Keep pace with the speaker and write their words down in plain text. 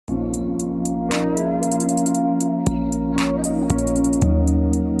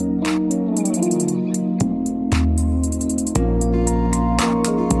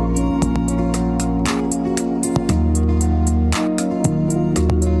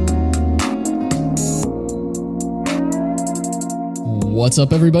What's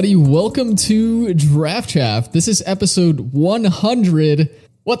up, everybody? Welcome to Draft Chaff. This is episode 100.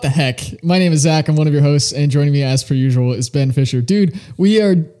 What the heck? My name is Zach. I'm one of your hosts, and joining me as per usual is Ben Fisher. Dude, we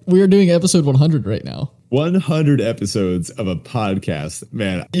are doing episode 100 right now. 100 episodes of a podcast.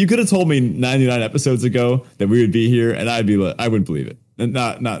 Man, you could have told me 99 episodes ago that we would be here, and I wouldn't believe it.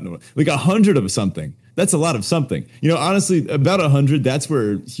 Not like 100 of something. That's a lot of something. You know, honestly, about 100, that's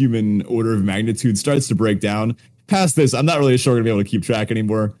where human order of magnitude starts to break down. Past this, I'm not really sure we're going to be able to keep track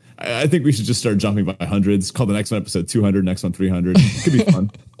anymore. I think we should just start jumping by hundreds. Call the next one episode 200, next one 300. It could be fun.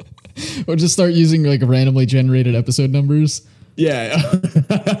 Or just start using like randomly generated episode numbers. Yeah.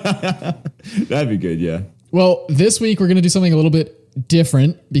 That'd be good, yeah. Well, this week we're going to do something a little bit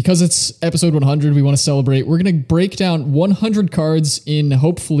different. Because it's episode 100, we want to celebrate. We're going to break down 100 cards in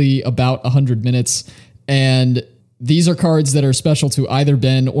hopefully about 100 minutes. And these are cards that are special to either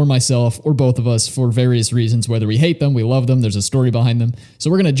Ben or myself or both of us for various reasons, whether we hate them, we love them, there's a story behind them. So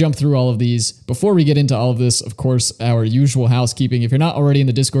we're going to jump through all of these. Before we get into all of this, of course, our usual housekeeping. If you're not already in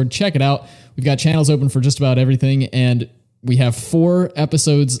the Discord, check it out. We've got channels open for just about everything, and we have 4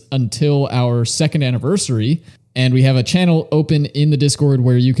 episodes until our 2nd anniversary, and we have a channel open in the Discord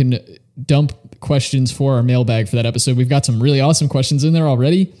where you can dump questions for our mailbag for that episode. We've got some really awesome questions in there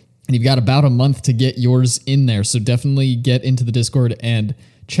already. And you've got about a month to get yours in there. So definitely get into the Discord and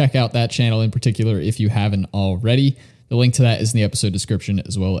check out that channel in particular if you haven't already. The link to that is in the episode description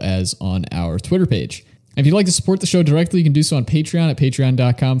as well as on our Twitter page. If you'd like to support the show directly, you can do so on Patreon at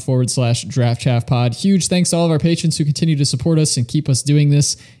patreon.com/draftchaffpod. Huge thanks to all of our patrons who continue to support us and keep us doing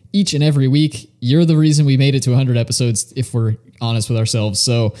this each and every week. You're the reason we made it to 100 episodes, if we're honest with ourselves.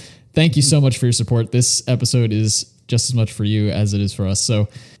 So thank you so much for your support. This episode is just as much for you as it is for us. So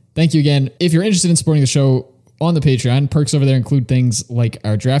thank you again. If you're interested in supporting the show on the Patreon, perks over there include things like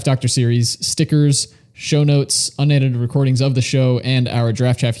our Draft Doctor series, stickers, show notes, unedited recordings of the show, and our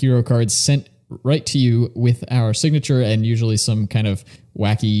Draft Chaff hero cards sent right to you with our signature and usually some kind of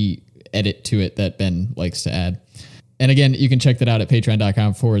wacky edit to it that Ben likes to add. And again, you can check that out at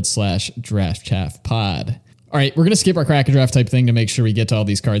patreon.com/draftchaffpod. All right, we're going to skip our crack a draft type thing to make sure we get to all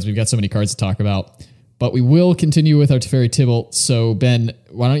these cards. We've got so many cards to talk about. But we will continue with our Teferi Tybalt. So, Ben,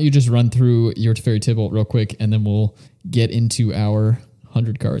 why don't you just run through your Teferi Tybalt real quick, and then we'll get into our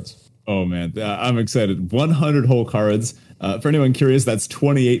 100 cards. Oh, man. I'm excited. 100 whole cards. For anyone curious, that's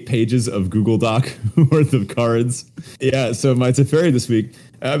 28 pages of Google Doc worth of cards. Yeah, so my Teferi this week,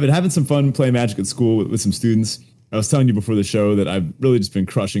 I've been having some fun playing Magic at school with some students. I was telling you before the show that I've really just been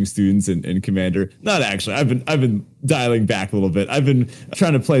crushing students in Commander. Not actually. I've been dialing back a little bit. I've been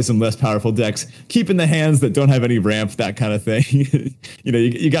trying to play some less powerful decks, keeping the hands that don't have any ramp, that kind of thing. You know,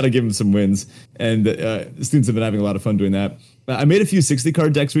 you got to give them some wins. And students have been having a lot of fun doing that. I made a few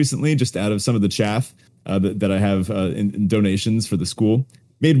 60-card decks recently, just out of some of the chaff that I have in donations for the school.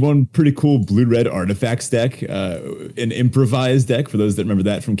 Made one pretty cool blue-red artifacts deck, an improvised deck, for those that remember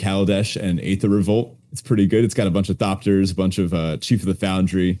that from Kaladesh and Aether Revolt. It's pretty good. It's got a bunch of Thopters, a bunch of Chief of the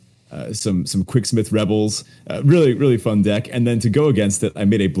Foundry, some Quicksmith Rebels. Really, really fun deck. And then to go against it, I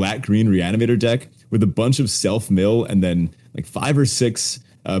made a black-green Reanimator deck with a bunch of self-mill and then like 5 or 6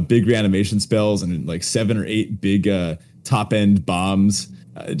 big reanimation spells and like 7 or 8 big top-end bombs.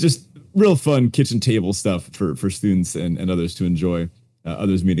 Just real fun kitchen table stuff for students and others to enjoy.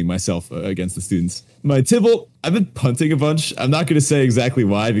 Others meaning myself against the students. My Tybalt, I've been punting a bunch. I'm not going to say exactly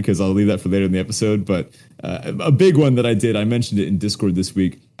why because I'll leave that for later in the episode. But a big one that I did, I mentioned it in Discord this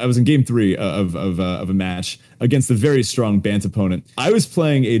week. I was in game 3 of a match against a very strong Bant opponent. I was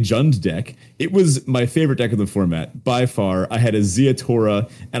playing a Jund deck. It was my favorite deck of the format by far. I had a Ziatora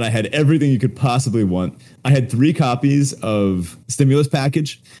and I had everything you could possibly want. I had 3 copies of Stimulus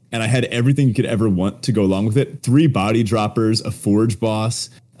Package and I had everything you could ever want to go along with it. 3 body droppers, a Forge Boss.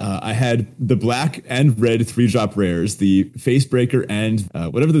 I had the black and red 3-drop rares, the Facebreaker and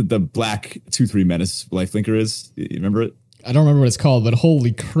whatever the black 2/3 Menace Lifelinker is. You remember it? I don't remember what it's called, but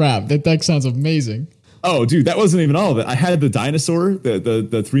holy crap, that deck sounds amazing. Oh, dude, that wasn't even all of it. I had the Dinosaur,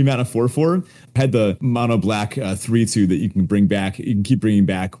 the 3-mana 4/4. I had the mono black 3/2 that you can bring back. You can keep bringing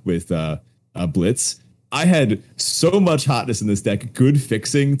back with Blitz. I had so much hotness in this deck. Good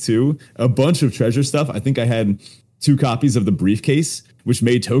fixing, too. A bunch of treasure stuff. I think I had 2 copies of the Briefcase, which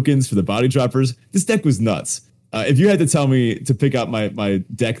made tokens for the body droppers. This deck was nuts. If you had to tell me to pick out my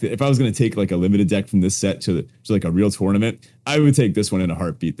deck, if I was going to take like a limited deck from this set to like a real tournament, I would take this one in a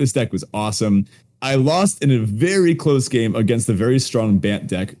heartbeat. This deck was awesome. I lost in a very close game against a very strong Bant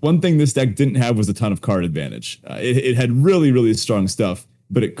deck. One thing this deck didn't have was a ton of card advantage. It had really, really strong stuff,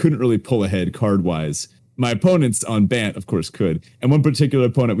 but it couldn't really pull ahead card-wise. My opponents on Bant, of course, could. And one particular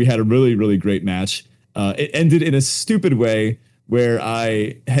opponent, we had a really, really great match. It ended in a stupid way where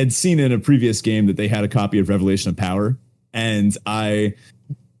I had seen in a previous game that they had a copy of Revelation of Power, and I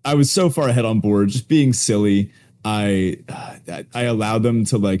was so far ahead on board, just being silly. I allowed them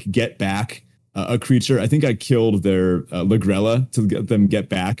to like get back a creature. I think I killed their Lagrella to get them get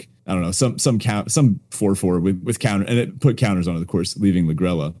back. I don't know, some 4/4 with counter, and it put counters on it, of course, leaving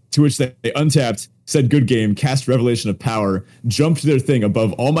Lagrella. To which they untapped, said good game, cast Revelation of Power, jumped their thing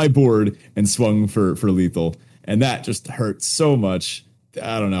above all my board, and swung for lethal. And that just hurt so much.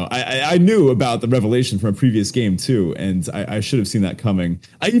 I don't know. I knew about the Revelation from a previous game too, and I should have seen that coming.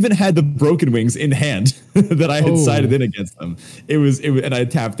 I even had the Broken Wings in hand that I had sided in against them. It was, and I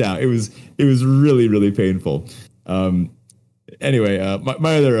tapped out. It was really, really painful. Anyway,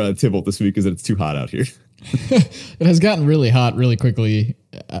 my other tibble this week is that it's too hot out here. It has gotten really hot really quickly,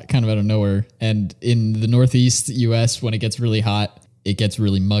 kind of out of nowhere. And in the Northeast US, when it gets really hot, it gets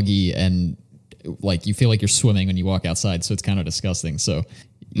really muggy and like you feel like you're swimming when you walk outside. So it's kind of disgusting. So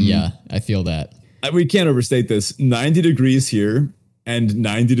yeah, I feel that. We can't overstate this. 90 degrees here and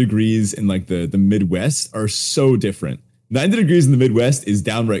 90 degrees in like the Midwest are so different. 90 degrees in the Midwest is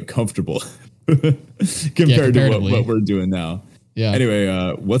downright comfortable compared to what we're doing now. Yeah.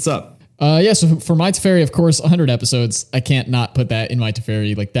 Anyway, what's up? So for my Teferi, of course, 100 episodes. I can't not put that in my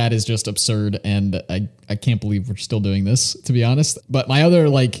Teferi. Like that is just absurd. And I can't believe we're still doing this, to be honest. But my other,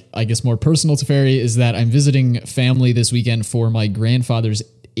 like, I guess more personal Teferi is that I'm visiting family this weekend for my grandfather's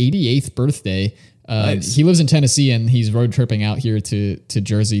 88th birthday. Nice. He lives in Tennessee and he's road tripping out here to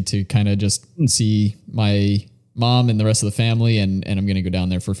Jersey to kind of just see my mom and the rest of the family. And I'm going to go down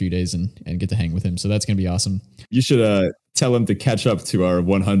there for a few days and get to hang with him. So that's going to be awesome. You should tell him to catch up to our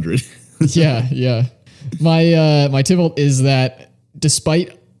 100. Yeah. My tibble is that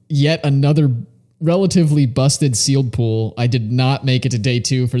despite yet another relatively busted sealed pool, I did not make it to day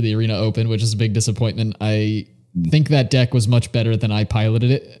 2 for the Arena Open, which is a big disappointment. I think that deck was much better than I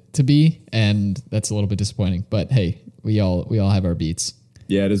piloted it to be, and that's a little bit disappointing. But hey, we all have our beats.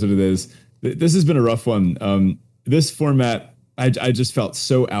 Yeah, it is what it is. This has been a rough one. This format, I just felt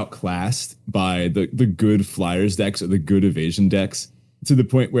so outclassed by the good Flyers decks or the good Evasion decks, to the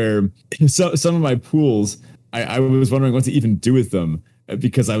point where some of my pools, I was wondering what to even do with them,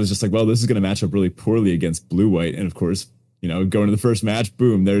 because I was just like, well, this is going to match up really poorly against blue-white. And of course, going to the first match,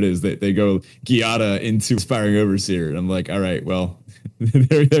 boom, there it is. They go Giada into Aspiring Overseer. And I'm like, all right, well,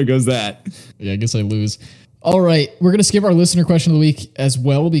 there goes that. Yeah, I guess I lose. All right, we're going to skip our listener question of the week as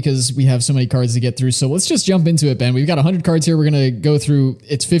well because we have so many cards to get through. So let's just jump into it, Ben. We've got 100 cards here. We're going to go through,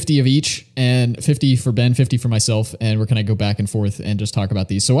 it's 50 of each, and 50 for Ben, 50 for myself, and we're going to go back and forth and just talk about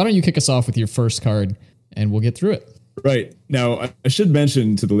these. So why don't you kick us off with your first card, and we'll get through it. Right. Now, I should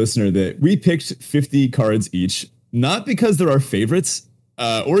mention to the listener that we picked 50 cards each, not because they're our favorites,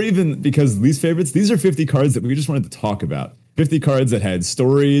 or even because least favorites. These are 50 cards that we just wanted to talk about. 50 cards that had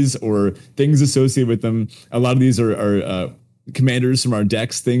stories or things associated with them. A lot of these are commanders from our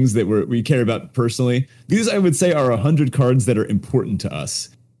decks, things that we care about personally. These, I would say, are 100 cards that are important to us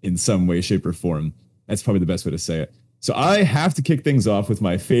in some way, shape, or form. That's probably the best way to say it. So I have to kick things off with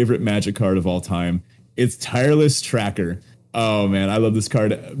my favorite Magic card of all time. It's Tireless Tracker. Oh, man, I love this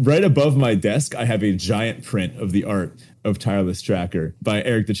card. Right above my desk, I have a giant print of the art of Tireless Tracker by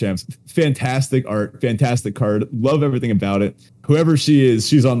Eric Deschamps. Fantastic art, fantastic card. Love everything about it. Whoever she is,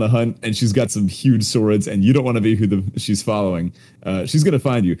 she's on the hunt, and she's got some huge swords, and you don't want to be who she's following. She's going to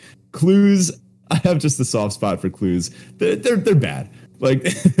find you. Clues, I have just a soft spot for clues. They're bad. Like,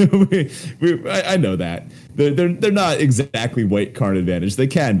 I know that. They're not exactly white card advantage. They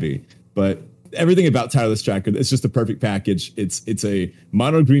can be, but everything about Tireless Tracker, it's just a perfect package. It's a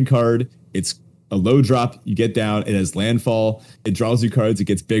mono green card. It's a low drop. You get down. It has landfall. It draws you cards. It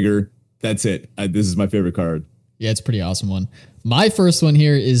gets bigger. That's it. This is my favorite card. Yeah, it's a pretty awesome one. My first one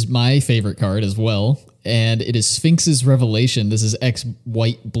here is my favorite card as well, and it is Sphinx's Revelation. This is X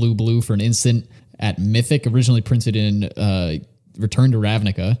white blue for an instant at Mythic, originally printed in Return to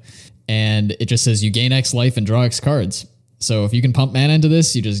Ravnica, and it just says you gain X life and draw X cards. So if you can pump mana into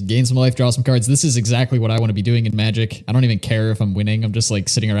this, you just gain some life, draw some cards. This is exactly what I want to be doing in Magic. I don't even care if I'm winning. I'm just like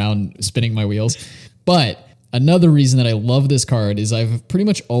sitting around spinning my wheels. But another reason that I love this card is I've pretty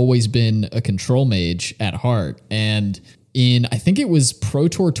much always been a control mage at heart. And I think it was Pro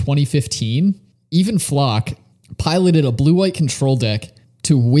Tour 2015, even Flock piloted a blue-white control deck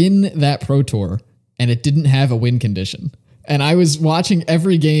to win that Pro Tour, and it didn't have a win condition. And I was watching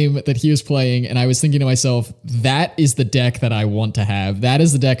every game that he was playing, and I was thinking to myself, that is the deck that I want to have. That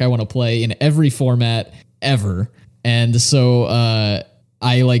is the deck I want to play in every format ever. And so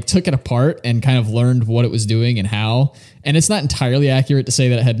I like took it apart and kind of learned what it was doing and how. And it's not entirely accurate to say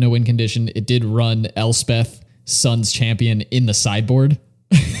that it had no win condition. It did run Elspeth Sun's champion in the sideboard.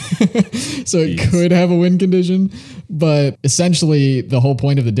 So it Jeez. could have a win condition, but essentially the whole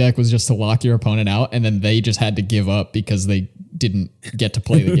point of the deck was just to lock your opponent out, and then they just had to give up because they didn't get to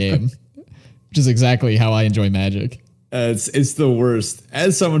play the game, which is exactly how I enjoy Magic. It's the worst.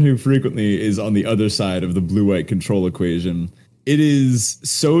 As someone who frequently is on the other side of the blue-white control equation, it is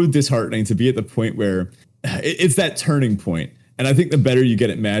so disheartening to be at the point where it's that turning point. And I think the better you get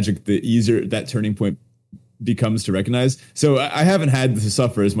at Magic, the easier that turning point becomes to recognize. So I haven't had to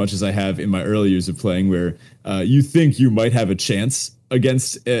suffer as much as I have in my early years of playing, where you think you might have a chance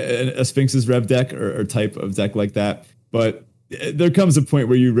against a Sphinx's Rev deck or type of deck like that. But there comes a point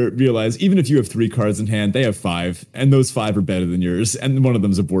where you realize even if you have 3 cards in hand, they have 5, and those 5 are better than yours, and one of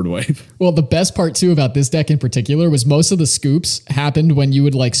them's a board wipe. Well, the best part too about this deck in particular was most of the scoops happened when you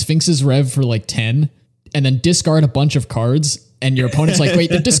would like Sphinx's Rev for like 10 and then discard a bunch of cards, and your opponent's like, wait,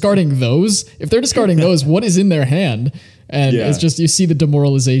 they're discarding those? If they're discarding those, what is in their hand? And it's just, you see the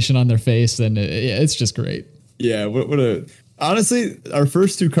demoralization on their face, and it's just great. Yeah, honestly, our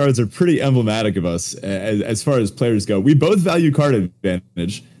first 2 cards are pretty emblematic of us as far as players go. We both value card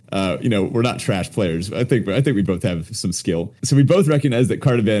advantage. We're not trash players. I think we both have some skill. So we both recognize that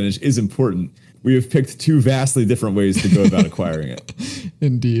card advantage is important. We have picked 2 vastly different ways to go about acquiring it.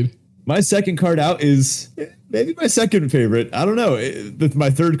 Indeed. My second card out is maybe my second favorite. I don't know.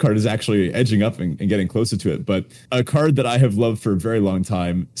 My third card is actually edging up and getting closer to it. But a card that I have loved for a very long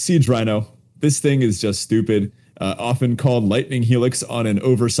time, Siege Rhino. This thing is just stupid. Often called Lightning Helix on an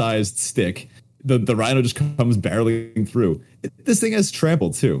oversized stick. The Rhino just comes barreling through. This thing has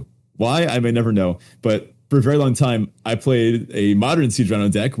trample too. Why? I may never know. But for a very long time, I played a modern Siege Rhino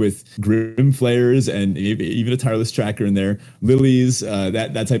deck with Grim Flayers and even a Tireless Tracker in there, Lilies,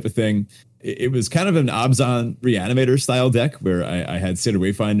 that type of thing. It was kind of an Obzon Reanimator style deck where I had Sacred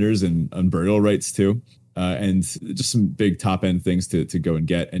Wayfinders and Burial Rites too. And just some big top end things to go and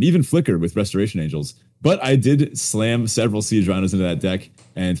get, and even Flicker with Restoration Angels. But I did slam several Siege Rhinos into that deck,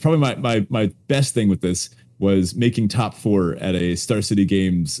 and probably my best thing with this was making top 4 at a Star City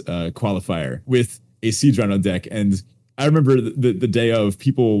Games qualifier with a Siege Rhino deck. And I remember the day of,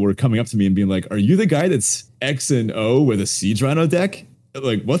 people were coming up to me and being like, "Are you the guy that's X and O with a Siege Rhino deck?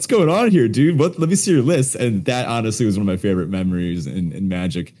 Like, what's going on here, dude? Let me see your list." And that honestly was one of my favorite memories in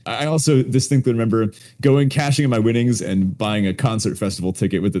Magic. I also distinctly remember cashing in my winnings and buying a concert festival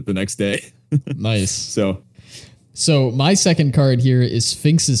ticket with it the next day. Nice. So my second card here is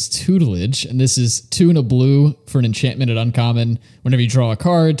Sphinx's Tutelage, and this is 2 and a blue for an enchantment at uncommon. Whenever you draw a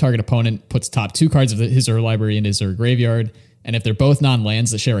card, target opponent puts top 2 cards of his or her library into his or her graveyard. And if they're both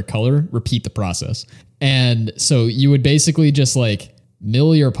non-lands that share a color, repeat the process. And so you would basically just like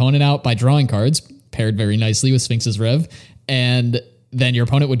mill your opponent out by drawing cards, paired very nicely with Sphinx's Rev, and then your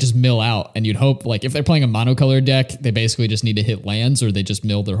opponent would just mill out, and you'd hope, like, if they're playing a monocolored deck, they basically just need to hit lands, or they just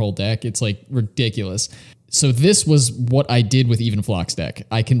mill their whole deck. It's like ridiculous. So this was what I did with Even Flock's deck.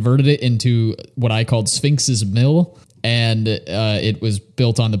 I converted it into what I called Sphinx's Mill, and it was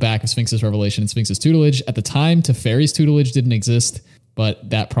built on the back of Sphinx's Revelation and Sphinx's Tutelage. At the time, Teferi's Tutelage didn't exist, but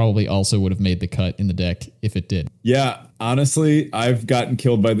that probably also would have made the cut in the deck if it did. yeah, honestly, I've gotten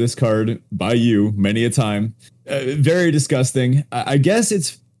killed by this card by you many a time. Very disgusting. I guess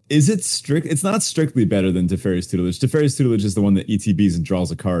is it strict? It's not strictly better than Teferi's Tutelage. Teferi's Tutelage is the one that ETBs and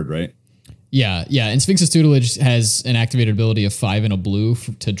draws a card, right? Yeah. And Sphinx's Tutelage has an activated ability of 5 and a blue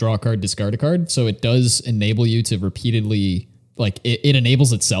to draw a card, discard a card. So it does enable you to repeatedly, like, it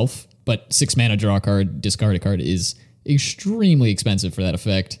enables itself, but 6 mana, draw a card, discard a card is extremely expensive for that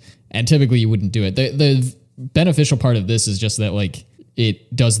effect. And typically you wouldn't do it. The beneficial part of this is just that, like,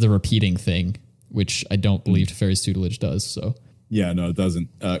 it does the repeating thing, which I don't believe Teferi's Tutelage does. So yeah, no, it doesn't.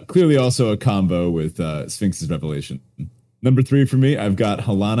 Clearly also a combo with Sphinx's Revelation. Number 3 for me, I've got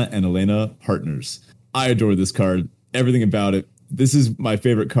Halana and Elena Partners. I adore this card. Everything about it. This is my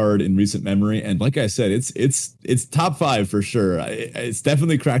favorite card in recent memory, and like I said, it's top 5 for sure. It's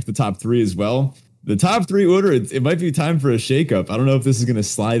definitely cracked the top 3 as well. The top 3 order, it might be time for a shakeup. I don't know if this is going to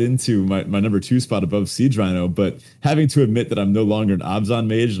slide into my number 2 spot above Siege Rhino, but having to admit that I'm no longer an Obzon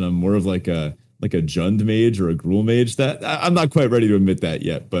mage and I'm more of like a Jund mage or a Gruul mage, that I'm not quite ready to admit that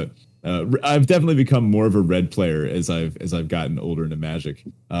yet, but I've definitely become more of a red player as I've gotten older into Magic.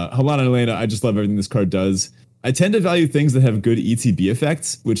 Halana and Elena, I just love everything this card does. I tend to value things that have good ETB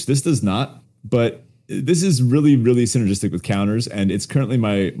effects, which this does not, but this is really, really synergistic with counters, and it's currently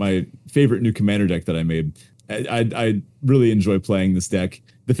my favorite new commander deck that I made. I really enjoy playing this deck.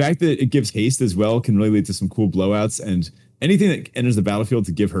 The fact that it gives haste as well can really lead to some cool blowouts, and anything that enters the battlefield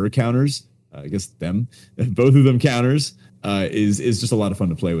to give her counters, both of them counters, is just a lot of fun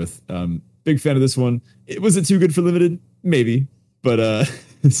to play with. Big fan of this one. Was it too good for limited? Maybe, but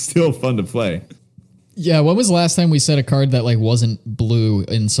it's still fun to play. Yeah, when was the last time we said a card that like wasn't blue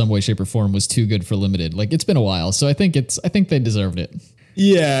in some way, shape, or form was too good for limited? Like it's been a while, so I think they deserved it.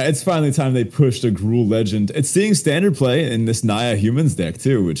 Yeah, it's finally time they pushed a Gruul Legend. It's seeing standard play in this Naya Humans deck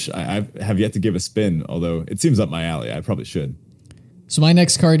too, which I have yet to give a spin, although it seems up my alley. I probably should. So my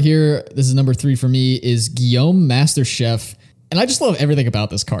next card here, this is number 3 for me, is Guillaume Master Chef. And I just love everything about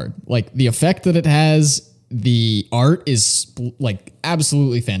this card. Like the effect that it has, the art is like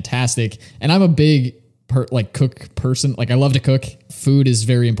absolutely fantastic. And I'm a big cook person. Like I love to cook. Food is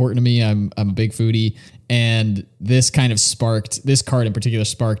very important to me. I'm a big foodie. And this card in particular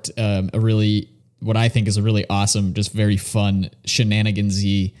sparked a really, what I think is a really awesome, just very fun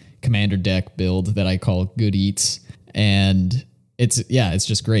shenanigansy commander deck build that I call Good Eats. And it's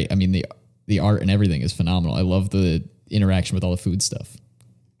just great. I mean, the art and everything is phenomenal. I love the interaction with all the food stuff.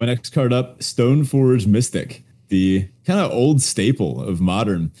 My next card up, Stoneforge Mystic, the kind of old staple of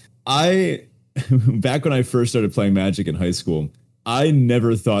Modern. Back when I first started playing Magic in high school, I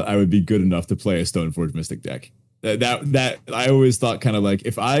never thought I would be good enough to play a Stoneforge Mystic deck. That I always thought kind of like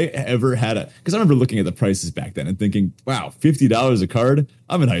if I ever had because I remember looking at the prices back then and thinking, wow, $50 a card.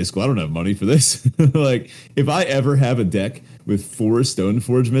 I'm in high school. I don't have money for this. Like if I ever have a deck with 4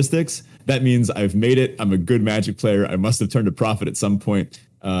 Stoneforge Mystics, that means I've made it. I'm a good Magic player. I must have turned a profit at some point.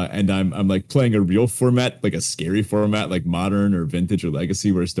 And I'm like playing a real format, like a scary format, like Modern or Vintage or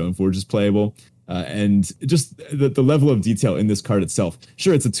Legacy, where Stoneforge is playable. And just the level of detail in this card itself.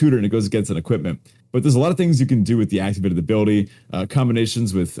 Sure, it's a tutor and it goes against an equipment, but there's a lot of things you can do with the activated ability,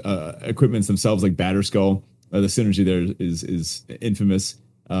 combinations with equipments themselves, like Batterskull. The synergy there is infamous.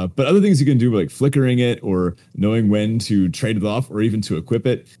 But other things you can do, like flickering it or knowing when to trade it off or even to equip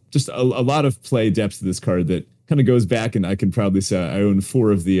it. Just a lot of play depth to this card that kind of goes back, and I can proudly say I own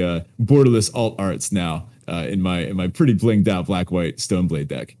 4 of the borderless alt arts now in my pretty blinged out black-white Stoneblade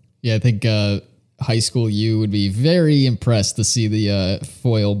deck. Yeah, I think high school you would be very impressed to see the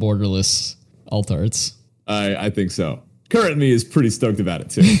foil borderless alt arts. I think so. Current me is pretty stoked about it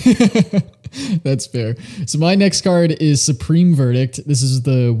too. That's fair. So my next card is Supreme Verdict. This is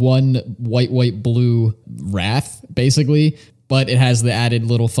the one white, blue Wrath, basically, but it has the added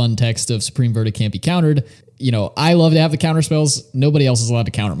little fun text of Supreme Verdict can't be countered. You know, I love to have the counter spells. Nobody else is allowed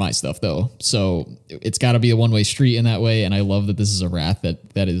to counter my stuff, though. So it's got to be a one-way street in that way, and I love that this is a Wrath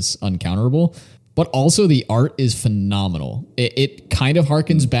that is uncounterable. But also the art is phenomenal. It kind of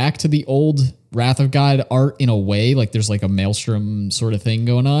harkens back to the old Wrath of God art in a way. Like there's like a Maelstrom sort of thing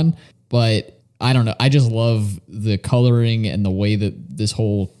going on. But I don't know. I just love the coloring and the way that this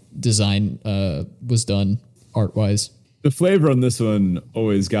whole design was done art-wise. The flavor on this one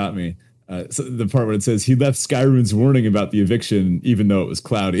always got me. So the part where it says he left Skyrune's warning about the eviction, even though it was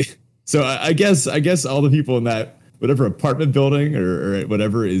cloudy. So I guess all the people in that whatever apartment building or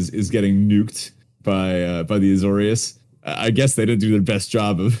whatever is getting nuked by the Azorius. I guess they didn't do their best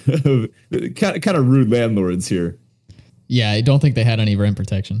job of kind of rude landlords here. Yeah, I don't think they had any rent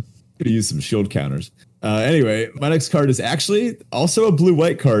protection. Could have used some shield counters. Anyway, my next card is actually also a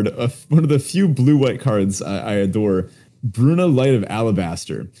blue-white card, one of the few blue-white cards I adore, Bruna Light of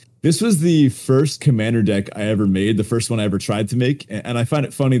Alabaster. This was the first commander deck I ever made, the first one I ever tried to make, and I find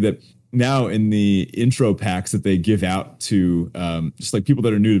it funny that now in the intro packs that they give out to just like people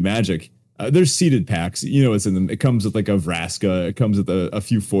that are new to Magic, there's seeded packs. You know what's in them. It comes with like a Vraska. It comes with a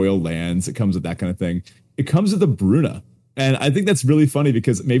few foil lands. It comes with that kind of thing. It comes with a Bruna. And I think that's really funny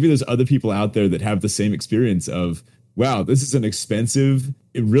because maybe there's other people out there that have the same experience of, wow, this is an expensive,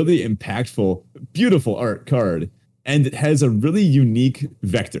 really impactful, beautiful art card. And it has a really unique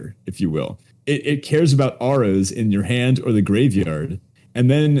vector, if you will. It cares about auras in your hand or the graveyard.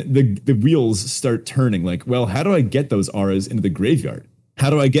 And then the wheels start turning like, well, how do I get those auras into the graveyard? How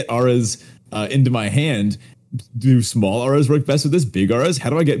do I get auras into my hand? Do small auras work best with this? Big auras? How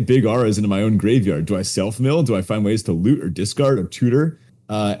do I get big auras into my own graveyard? Do I self-mill? Do I find ways to loot or discard or tutor?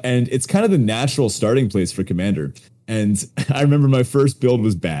 And it's kind of the natural starting place for Commander. And I remember my first build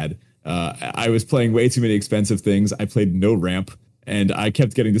was bad. I was playing way too many expensive things. I played no ramp, and I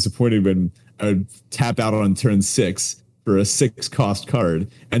kept getting disappointed when I would tap out on turn 6 for a 6-cost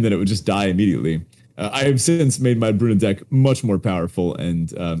card, and then it would just die immediately. I have since made my Bruna deck much more powerful,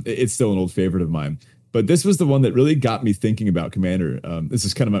 and it's still an old favorite of mine. But this was the one that really got me thinking about Commander. This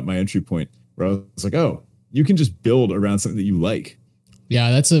is kind of my entry point, where I was like, oh, you can just build around something that you like.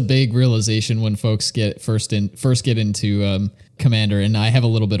 Yeah, that's a big realization when folks get first get into Commander, and I have a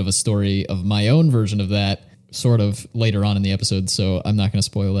little bit of a story of my own version of that sort of later on in the episode, so I'm not going to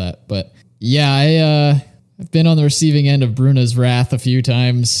spoil that. But yeah, I've been on the receiving end of Bruna's Wrath a few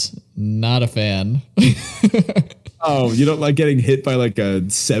times. Not a fan. Oh, you don't like getting hit by like a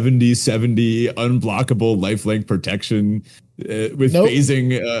 70/70 unblockable lifelink protection with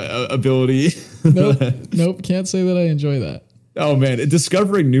phasing ability? Nope. Can't say that I enjoy that. Oh man,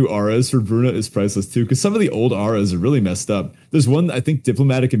 discovering new auras for Bruna is priceless too, because some of the old auras are really messed up. There's one, I think,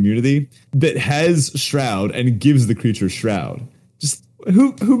 Diplomatic Immunity, that has Shroud and gives the creature Shroud. Just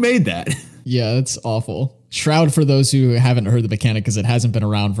who made that? Yeah, that's awful. Shroud, for those who haven't heard the mechanic because it hasn't been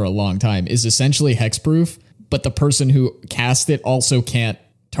around for a long time, is essentially hexproof, but the person who cast it also can't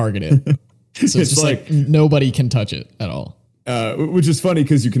target it. So it's just like nobody can touch it at all. Which is funny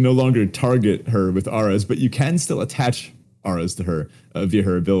because you can no longer target her with auras, but you can still attach auras to her via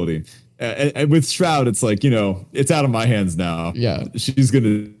her ability. And with Shroud, it's like, it's out of my hands now. Yeah. She's going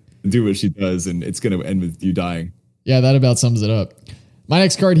to do what she does, and it's going to end with you dying. Yeah, that about sums it up. My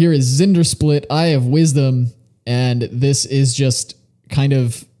next card here is Zinder Split, Eye of Wisdom, and this is just kind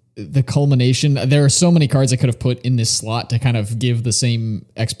of the culmination. There are so many cards I could have put in this slot to kind of give the same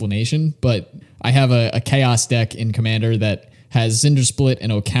explanation, but I have a Chaos deck in Commander that has Zinder Split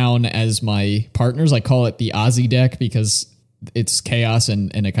and Okaun as my partners. I call it the Ozzy deck because it's Chaos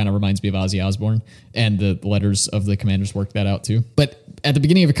and it kind of reminds me of Ozzy Osbourne, and the letters of the commanders work that out too. But at the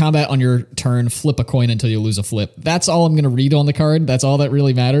beginning of a combat on your turn, flip a coin until you lose a flip. That's all I'm going to read on the card. That's all that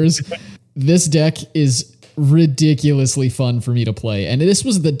really matters. This deck is ridiculously fun for me to play. And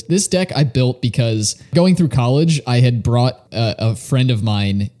this deck I built because going through college, I had brought a friend of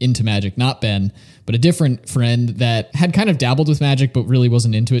mine into Magic, not Ben, but a different friend that had kind of dabbled with Magic, but really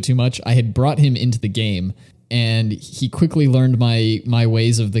wasn't into it too much. I had brought him into the game, and he quickly learned my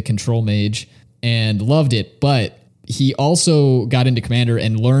ways of the control mage and loved it. But he also got into Commander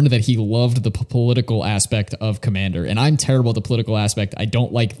and learned that he loved the political aspect of Commander. And I'm terrible at the political aspect. I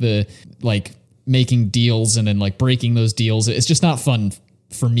don't like the making deals and then breaking those deals. It's just not fun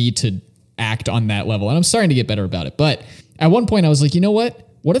for me to act on that level. And I'm starting to get better about it. But at one point I was like, you know what?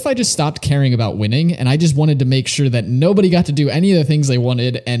 What if I just stopped caring about winning and I just wanted to make sure that nobody got to do any of the things they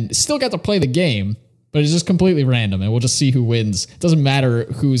wanted and still got to play the game, but it's just completely random and we'll just see who wins. It doesn't matter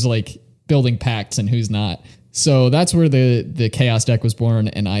who's building pacts and who's not. So that's where the Chaos deck was born,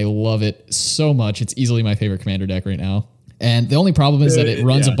 and I love it so much. It's easily my favorite Commander deck right now. And the only problem is that it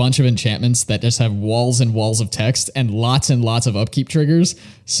runs a bunch of enchantments that just have walls and walls of text and lots of upkeep triggers.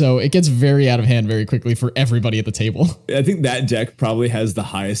 So it gets very out of hand very quickly for everybody at the table. I think that deck probably has the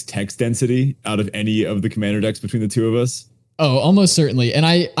highest text density out of any of the Commander decks between the two of us. Oh, almost certainly. And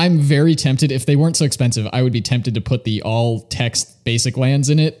I'm very tempted. If they weren't so expensive, I would be tempted to put the all text basic lands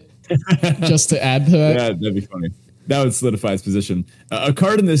in it just to add to that. Yeah, that'd be funny. That would solidify its position. A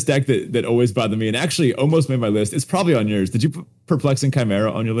card in this deck that always bothered me and actually almost made my list. It's probably on yours. Did you put Perplexing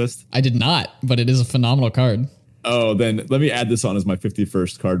Chimera on your list? I did not, but it is a phenomenal card. Oh, then let me add this on as my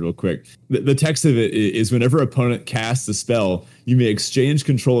 51st card real quick. The text of it is whenever opponent casts a spell, you may exchange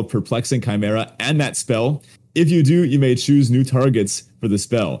control of Perplexing Chimera and that spell. If you do, you may choose new targets for the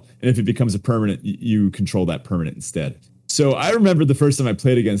spell. And if it becomes a permanent, you control that permanent instead. So I remember the first time I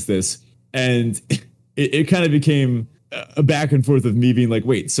played against this, and it kind of became a back and forth of me being like,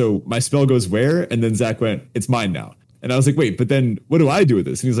 wait, so my spell goes where? And then Zach went, it's mine now. And I was like, wait, but then what do I do with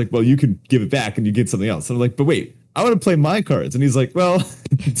this? And he's like, well, you can give it back and you get something else. And I'm like, but wait, I want to play my cards. And he's like, well,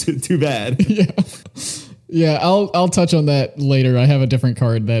 too bad. Yeah, I'll touch on that later. I have a different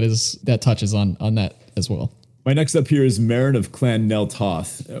card that touches on that as well. My next up here is Marin of Clan Nel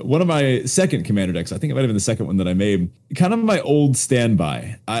Toth. One of my second Commander decks. I think it might have been the second one that I made. Kind of my old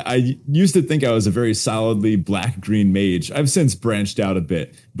standby. I used to think I was a very solidly black-green mage. I've since branched out a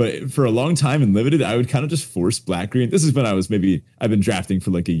bit. But for a long time in Limited, I would kind of just force black-green. This is when I've been drafting for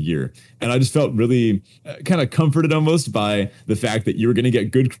a year. And I just felt really kind of comforted almost by the fact that you were going to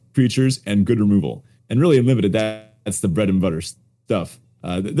get good creatures and good removal. And really in Limited, that's the bread and butter stuff.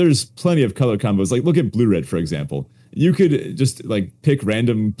 There's plenty of color combos. Look at blue-red, for example. You could just pick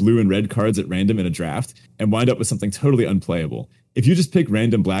random blue and red cards at random in a draft and wind up with something totally unplayable. If you just pick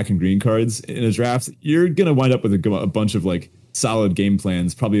random black and green cards in a draft, you're going to wind up with a bunch of solid game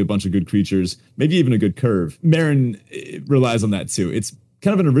plans, probably a bunch of good creatures, maybe even a good curve. Marin relies on that too. It's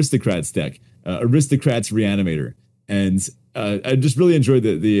kind of an aristocrats deck, aristocrats reanimator. And I just really enjoyed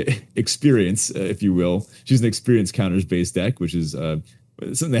the experience, if you will. She's an experience counters based deck, which is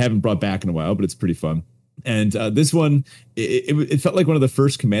something they haven't brought back in a while, but it's pretty fun. And this one, it felt like one of the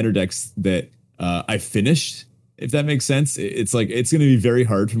first Commander decks that I finished, if that makes sense. It's going to be very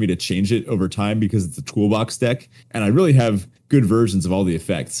hard for me to change it over time because it's a toolbox deck, and I really have good versions of all the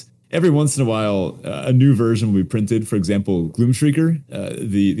effects. Every once in a while, a new version will be printed. For example, Gloomshrieker,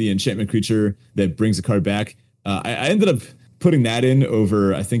 the enchantment creature that brings a card back. I ended up putting that in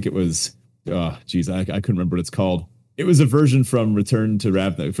over, I think it was, I couldn't remember what it's called. It was a version from Return to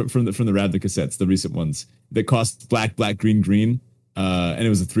Ravnica, from the Ravnica cassettes, the recent ones, that cost black, green, green. And it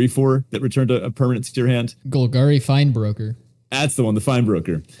was a 3/4 that returned a permanent to your hand. Golgari Fine Broker. That's the one, the Fine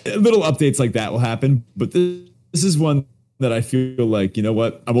Broker. Little updates like that will happen, but this is one that I feel like, you know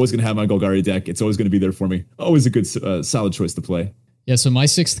what? I'm always going to have my Golgari deck. It's always going to be there for me. Always a good, solid choice to play. Yeah, so my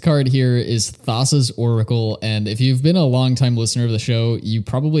 6th card here is Thassa's Oracle, and if you've been a long-time listener of the show, you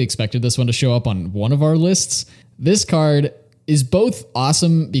probably expected this one to show up on one of our lists. This card is both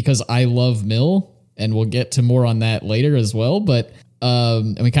awesome because I love Mill, and we'll get to more on that later as well, but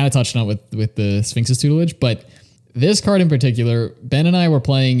and we kind of touched on it with the Sphinx's tutelage, but this card in particular, Ben and I were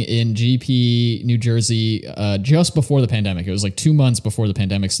playing in GP New Jersey just before the pandemic. It was like 2 months before the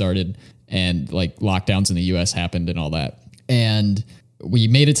pandemic started and like lockdowns in the US happened and all that. And we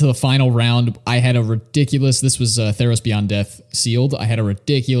made it to the final round. I had a ridiculous, this was Theros Beyond Death sealed. I had a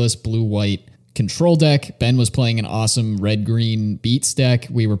ridiculous blue-white control deck. Ben was playing an awesome red-green beats deck.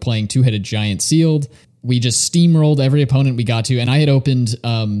 We were playing Two-Headed Giant sealed. We just steamrolled every opponent we got to. And I had opened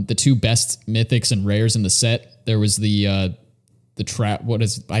the 2 best mythics and rares in the set. There was the trap,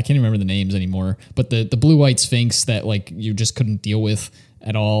 I can't remember the names anymore, but the blue-white Sphinx that like you just couldn't deal with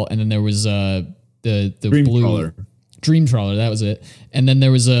at all. And then there was the Dream Trawler, that was it. And then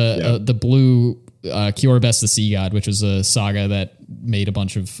there was the blue Kiora Best the Sea God, which was a saga that made a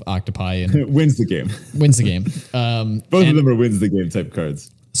bunch of octopi and wins the game. Both of them are wins the game type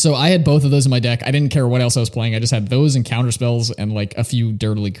cards. So I had both of those in my deck. I didn't care what else I was playing. I just had those and counter spells and like a few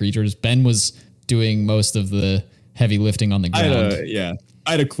dirtily creatures. Ben was doing most of the heavy lifting on the ground.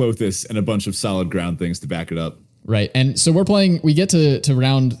 I had a Clothis and a bunch of solid ground things to back it up. Right. And so we get to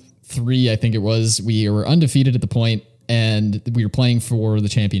round 3, I think it was. We were undefeated at the point, and we were playing for the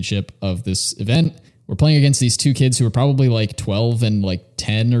championship of this event. We're playing against these 2 kids who were probably like 12 and like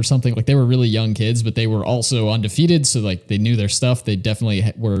 10 or something. Like they were really young kids, but they were also undefeated. So like they knew their stuff. They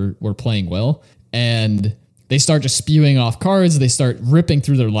definitely were playing well. And they start just spewing off cards. They start ripping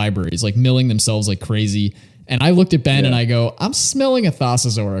through their libraries, like milling themselves like crazy. And I looked at Ben and I go, I'm smelling a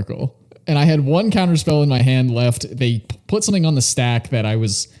Thassa's Oracle. And I had 1 counterspell in my hand left. They put something on the stack that I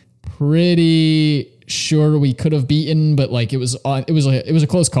was pretty sure we could have beaten, but like it was a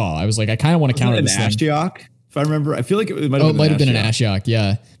close call. I was like, I kind of want to counter this thing. Ashiok, if I remember. I feel like it might have been an Ashiok,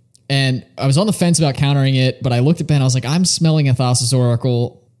 yeah. And I was on the fence about countering it, but I looked at Ben, I was like, I'm smelling a Thassa's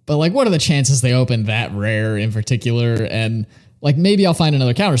Oracle, but like, what are the chances they open that rare in particular? And like, maybe I'll find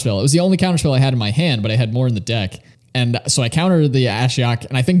another counterspell. It was the only counterspell I had in my hand, but I had more in the deck. And so I countered the Ashiok,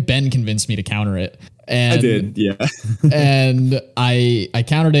 and I think Ben convinced me to counter it. And I did, yeah. And I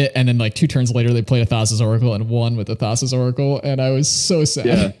countered it, and then like 2 turns later, they played a Thassa's Oracle and won with the Thassa's Oracle, and I was so sad.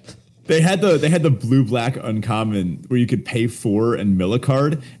 Yeah. They had the blue-black uncommon where you could pay 4 and mill a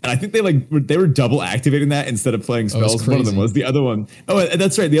card, and I think they were double activating that instead of playing spells. One of them was, the other one. Oh,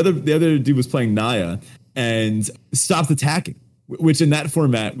 that's right. The other dude was playing Naya and stopped attacking, which in that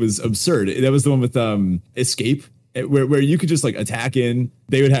format was absurd. That was the one with Escape. Where you could just like attack in,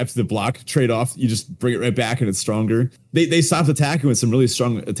 they would have to block, trade off. You just bring it right back and it's stronger. They stopped attacking with some really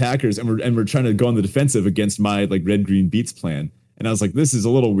strong attackers and we're trying to go on the defensive against my like red green beats plan. And I was like, this is a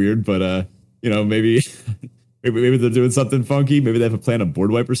little weird, but maybe they're doing something funky. Maybe they have a plan of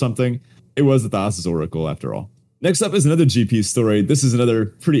board wipe or something. It was the Thassa's Oracle after all. Next up is another GP story. This is another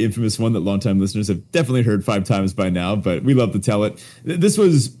pretty infamous one that longtime listeners have definitely heard 5 times by now, but we love to tell it. This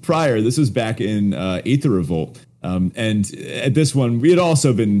was back in Aether Revolt. And at this one, we had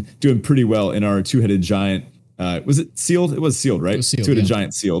also been doing pretty well in our Two-Headed Giant. Was it sealed? It was sealed, right? It was sealed, Two-Headed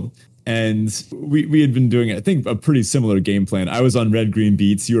Giant sealed. And we had been doing, I think, a pretty similar game plan. I was on red, green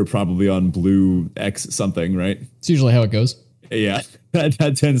beats. You were probably on blue X something, right? It's usually how it goes. Yeah,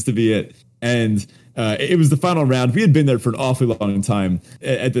 that tends to be it. And it was the final round. We had been there for an awfully long time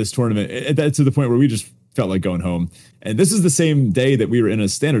at this tournament, to the point where we just felt like going home. And this is the same day that we were in a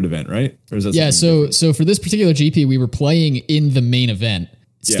standard event, right? Or is that so for this particular GP, we were playing in the main event.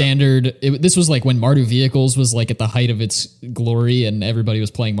 Standard. This was like when Mardu Vehicles was like at the height of its glory and everybody was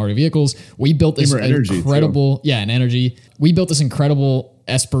playing Mardu Vehicles. We built this incredible, energy. We built this incredible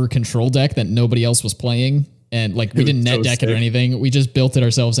Esper control deck that nobody else was playing. And like we didn't net deck it or anything. We just built it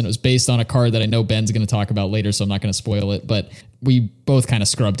ourselves, and it was based on a card that I know Ben's going to talk about later, so I'm not going to spoil it. But we both kind of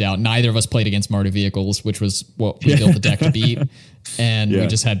scrubbed out. Neither of us played against Mardu Vehicles, which was what we built the deck to beat. And we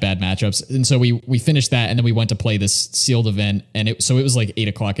just had bad matchups. And so we finished that, and then we went to play this sealed event. And it was like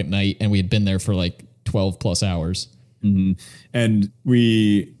 8:00 at night, and we had been there for like 12 plus hours. Mm-hmm. And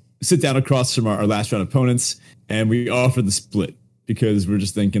we sit down across from our last round opponents, and we offer the split, because we're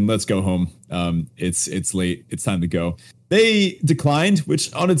just thinking, let's go home. It's late. It's time to go. They declined,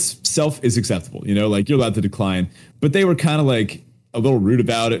 which on itself is acceptable. You know, like you're allowed to decline, but they were kind of like a little rude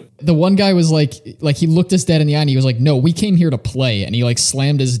about it. The one guy was like he looked us dead in the eye and he was like, "No, we came here to play." And he like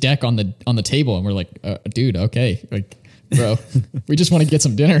slammed his deck on the table, and we're like, "Dude, okay, like, bro, we just want to get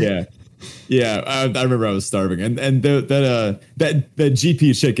some dinner." Yeah. Yeah, I remember I was starving, and that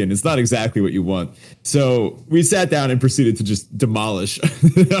GP chicken is not exactly what you want. So we sat down and proceeded to just demolish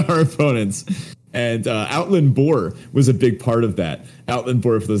our opponents. And Outland Boar was a big part of that. Outland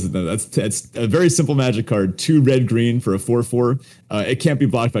Boar, for those that know, that's a very simple Magic card. 2 red-green for a 4/4. It can't be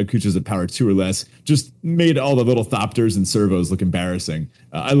blocked by creatures of power 2 or less. Just made all the little Thopters and Servos look embarrassing.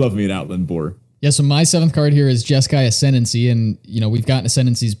 I love me an Outland Boar. Yeah, so my 7th card here is Jeskai Ascendancy, and we've gotten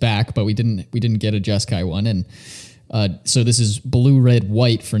Ascendancies back, but we didn't get a Jeskai one, and so this is blue, red,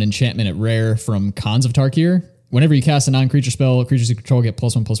 white for an enchantment at rare from Khans of Tarkir. Whenever you cast a non-creature spell, creatures you control get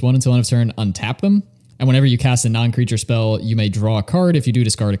 +1/+1 until end of turn. Untap them, and whenever you cast a non-creature spell, you may draw a card. If you do,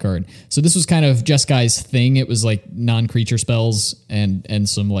 discard a card. So this was kind of Jeskai's thing. It was like non-creature spells and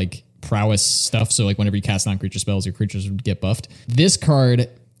some like prowess stuff. So like whenever you cast non-creature spells, your creatures would get buffed. This card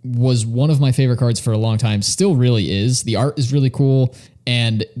was one of my favorite cards for a long time, still really is. The art is really cool,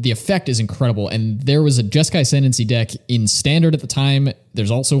 and the effect is incredible. And there was a Jeskai Ascendancy deck in Standard at the time. There's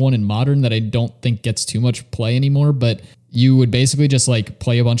also one in Modern that I don't think gets too much play anymore, but you would basically just like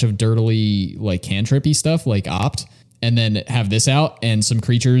play a bunch of dirtily like cantrippy stuff like Opt, and then have this out and some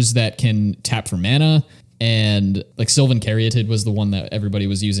creatures that can tap for mana. And like Sylvan Caryatid was the one that everybody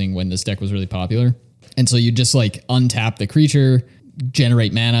was using when this deck was really popular. And so you just like untap the creature,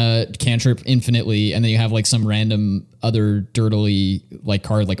 generate mana, cantrip infinitely, and then you have like some random other dirtily like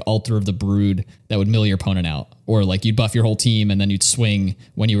card like Altar of the Brood that would mill your opponent out, or like you'd buff your whole team and then you'd swing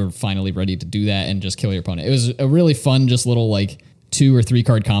when you were finally ready to do that and just kill your opponent. It was a really fun just little like 2 or 3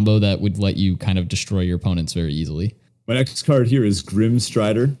 card combo that would let you kind of destroy your opponents very easily. My next card here is Grim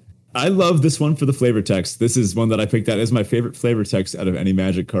Strider. I love this one for the flavor text. This is one that I picked out as my favorite flavor text out of any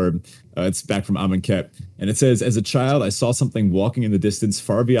Magic card. It's back from Amonkhet. And it says, as a child, I saw something walking in the distance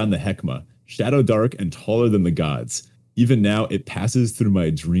far beyond the Heckma, shadow dark and taller than the gods. Even now, it passes through my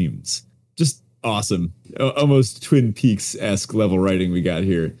dreams. Just awesome. Almost Twin Peaks-esque level writing we got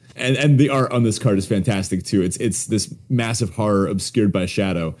here. And the art on this card is fantastic, too. It's this massive horror obscured by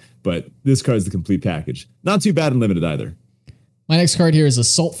shadow, but this card is the complete package. Not too bad and limited either. My next card here is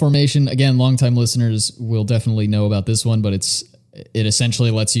Assault Formation. Again, longtime listeners will definitely know about this one, but it essentially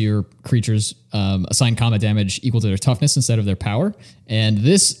lets your creatures assign combat damage equal to their toughness instead of their power. And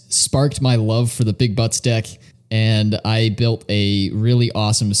this sparked my love for the Big Butts deck, and I built a really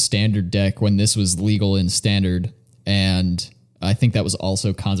awesome Standard deck when this was legal in Standard. And I think that was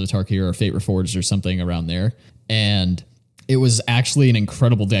also Khans of Tarkir or Fate Reforged or something around there. And it was actually an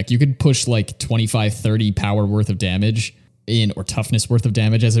incredible deck. You could push like 25, 30 power worth of damage or toughness worth of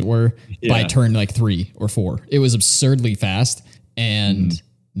damage, as it were, by turn like 3 or 4. It was absurdly fast, and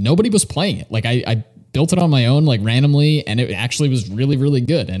nobody was playing it. Like I built it on my own, like randomly, and it actually was really, really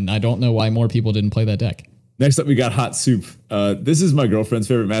good. And I don't know why more people didn't play that deck. Next up, we got Hot Soup. This is my girlfriend's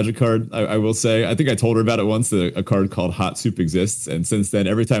favorite Magic card, I will say. I think I told her about it once, that a card called Hot Soup exists. And since then,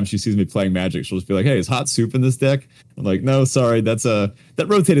 every time she sees me playing Magic, she'll just be like, hey, is Hot Soup in this deck? I'm like, no, sorry. that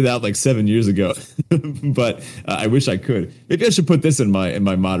rotated out like 7 years ago. But I wish I could. Maybe I should put this in my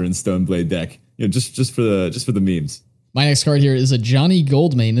modern Stoneblade deck, just for the memes. My next card here is a Ajani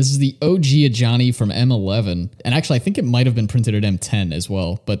Goldmane. This is the OG Ajani from M11. And actually, I think it might have been printed at M10 as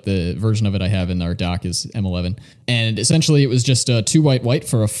well, but the version of it I have in our doc is M11. And essentially, it was just 2 white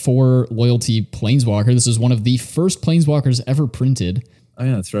for a 4 loyalty Planeswalker. This is one of the first Planeswalkers ever printed. Oh,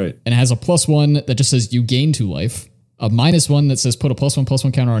 yeah, that's right. And it has a +1 that just says you gain 2 life. A -1 that says put a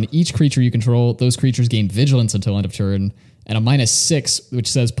 +1/+1 counter on each creature you control. Those creatures gain vigilance until end of turn. And a -6, which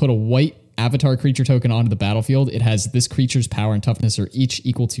says put a white avatar creature token onto the battlefield. It has this creature's power and toughness are each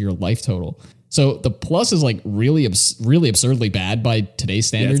equal to your life total. So the plus is like really absurdly bad by today's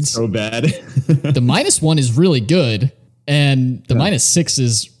standards. Yeah, so bad. The -1 is really good, and the -6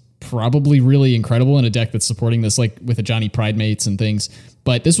 is probably really incredible in a deck that's supporting this, like with a Johnny Pridemates and things.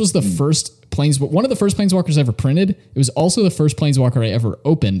 But this was the first one of the first Planeswalkers ever printed. It was also the first Planeswalker I ever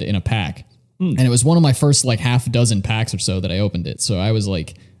opened in a pack. And it was one of my first like half dozen packs or so that I opened it. So I was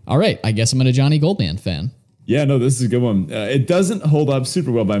like, all right, I guess I'm a Johnny Goldman fan. Yeah, no, this is a good one. It doesn't hold up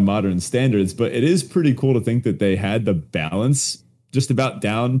super well by modern standards, but it is pretty cool to think that they had the balance just about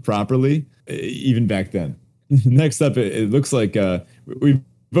down properly, even back then. Next up, it looks like we've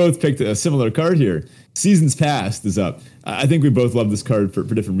both picked a similar card here. Seasons Past is up. I think we both love this card for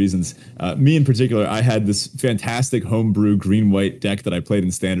different reasons. Me in particular, I had this fantastic homebrew green-white deck that I played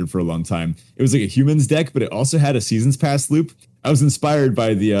in Standard for a long time. It was like a humans deck, but it also had a Seasons Past loop. I was inspired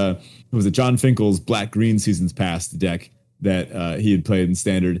by the, was it John Finkel's black-green Seasons Past deck that he had played in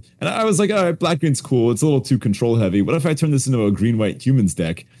Standard. And I was like, all right, black-green's cool. It's a little too control-heavy. What if I turn this into a green-white humans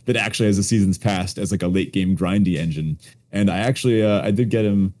deck that actually has a Seasons Past as like a late-game grindy engine? And I actually, I did get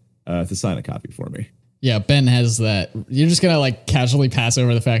him to sign a copy for me. Yeah, Ben has that. You're just going to like casually pass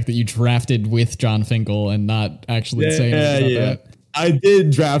over the fact that you drafted with John Finkel and not actually say anything about that. I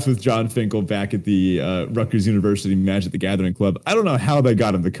did draft with John Finkel back at the Rutgers University Magic the Gathering Club. I don't know how they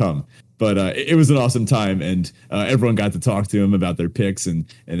got him to come, but it was an awesome time, and everyone got to talk to him about their picks and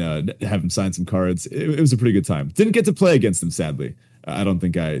have him sign some cards. It was a pretty good time. Didn't get to play against him, sadly. I don't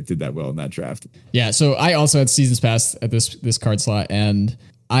think I did that well in that draft. Yeah, so I also had Seasons Past at this card slot, and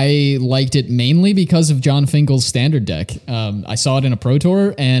I liked it mainly because of John Finkel's Standard deck. I saw it in a Pro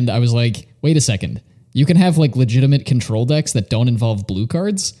Tour, and I was like, wait a second. You can have like legitimate control decks that don't involve blue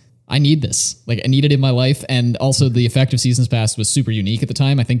cards. I need this. Like, I need it in my life. And also the effect of Seasons Past was super unique at the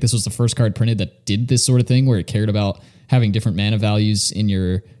time. I think this was the first card printed that did this sort of thing where it cared about having different mana values in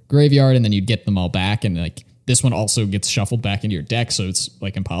your graveyard, and then you'd get them all back. And like, this one also gets shuffled back into your deck, so it's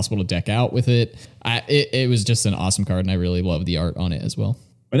like impossible to deck out with it. It was just an awesome card, and I really love the art on it as well.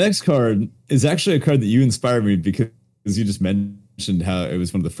 My next card is actually a card that you inspired me because you just mentioned how it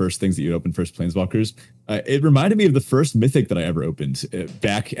was one of the first things that you opened, first Planeswalkers. It reminded me of the first Mythic that I ever opened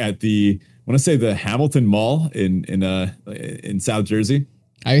back at the, I want to say the Hamilton Mall in South Jersey.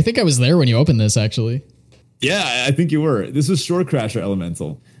 I think I was there when you opened this, actually. Yeah, I think you were. This was Shore Crasher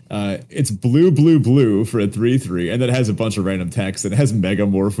Elemental. It's blue for a 3/3, and then it has a bunch of random text, and it has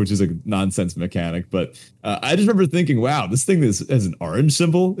Megamorph, which is a nonsense mechanic. But I just remember thinking, wow, this thing has an orange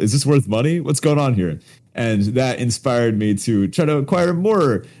symbol. Is this worth money? What's going on here? And that inspired me to try to acquire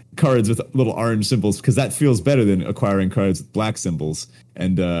more cards with little orange symbols, because that feels better than acquiring cards with black symbols.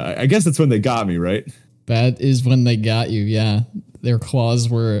 And I guess that's when they got me, right? That is when they got you, yeah. Their claws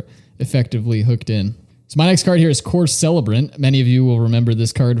were effectively hooked in. So my next card here is Core Celebrant. Many of you will remember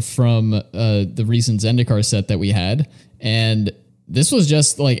this card from the recent Zendikar set that we had. And this was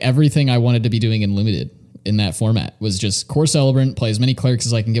just like everything I wanted to be doing in Limited in that format. Was just Core Celebrant, play as many clerics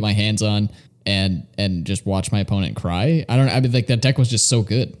as I can get my hands on, and just watch my opponent cry. I mean, like, that deck was just so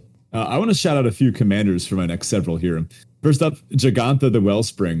good. I want to shout out a few commanders for my next several here. First up, Giganta the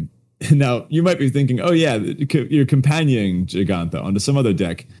Wellspring. Now, you might be thinking, oh yeah, you're companioning Giganta onto some other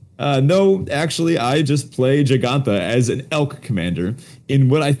deck. No, actually, I just play Giganta as an Elk commander in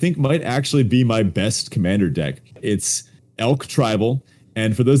what I think might actually be my best commander deck. It's Elk Tribal,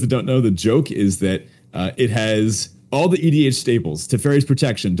 and for those that don't know, the joke is that it has all the EDH staples: Teferi's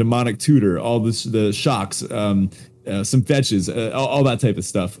Protection, Demonic Tutor, all the shocks, some fetches, all that type of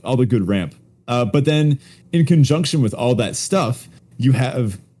stuff, all the good ramp. But then, in conjunction with all that stuff, you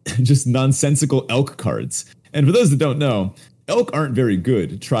have just nonsensical Elk cards. And for those that don't know, Elk aren't very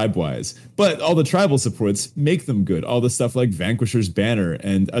good tribe-wise, but all the tribal supports make them good. All the stuff like Vanquisher's Banner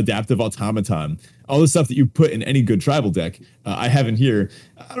and Adaptive Automaton, all the stuff that you put in any good tribal deck, I have in here.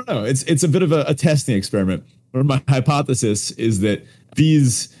 I don't know. It's a bit of a testing experiment, where my hypothesis is that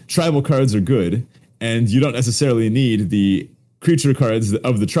these tribal cards are good, and you don't necessarily need the creature cards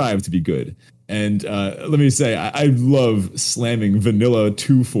of the tribe to be good. And let me say, I love slamming vanilla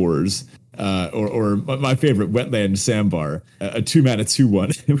 2/4s. Or my favorite, Wetland Sandbar, a 2-mana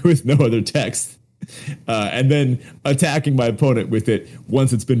 2/1 with no other text. And then attacking my opponent with it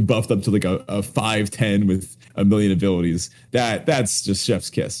once it's been buffed up to like a 5/10 with a million abilities. That's just chef's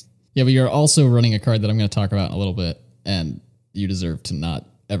kiss. Yeah, but you're also running a card that I'm going to talk about in a little bit, and you deserve to not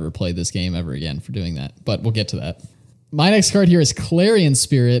ever play this game ever again for doing that. But we'll get to that. My next card here is Clarion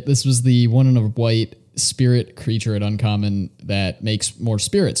Spirit. This was the 1 and a white spirit creature at uncommon that makes more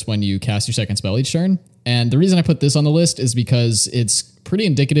spirits when you cast your second spell each turn. And the reason I put this on the list is because it's pretty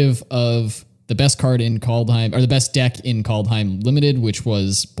indicative of the best card in Kaldheim, or the best deck in Kaldheim Limited, which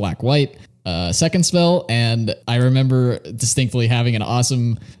was black-white, second spell. And I remember distinctly having an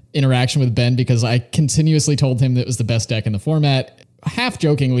awesome interaction with Ben because I continuously told him that it was the best deck in the format, half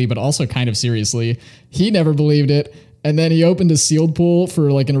jokingly, but also kind of seriously. He never believed it. And then he opened a sealed pool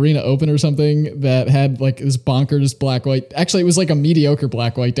for like an arena open or something that had like this bonkers black-white. Actually, it was like a mediocre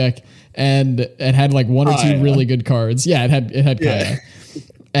black-white deck, and it had like 1 or 2 really good cards. Yeah, it had Kaya.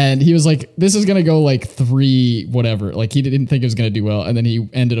 And he was like, this is going to go like 3 whatever. Like, he didn't think it was going to do well. And then he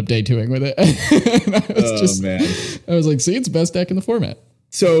ended up day 2ing with it. And I was man. I was like, see, it's the best deck in the format.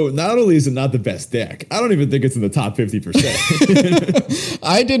 So not only is it not the best deck, I don't even think it's in the top 50%.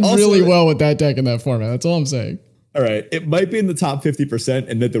 I did Also, really well with that deck in that format. That's all I'm saying. All right. It might be in the top 50%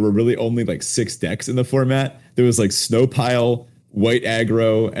 and that there were really only like 6 decks in the format. There was like Snow Pile, White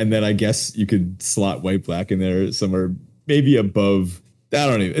Aggro, and then I guess you could slot White Black in there somewhere, maybe above. I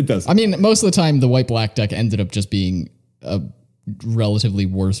don't even, it doesn't. I mean, most of the time the White Black deck ended up just being a relatively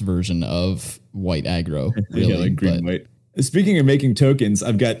worse version of White Aggro. Really, yeah, like green white. Speaking of making tokens,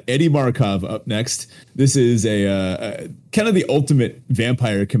 I've got Eddie Markov up next. This is a kind of the ultimate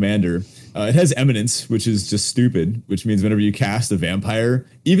vampire commander. It has Eminence, which is just stupid, which means whenever you cast a vampire,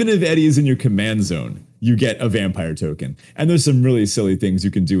 even if Eddie is in your command zone, you get a vampire token. And there's some really silly things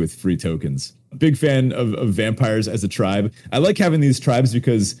you can do with free tokens. Big fan of vampires as a tribe. I like having these tribes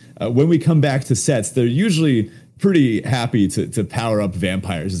because when we come back to sets, they're usually pretty happy to power up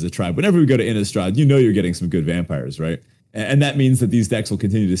vampires as a tribe. Whenever we go to Innistrad, you know you're getting some good vampires, right? And that means that these decks will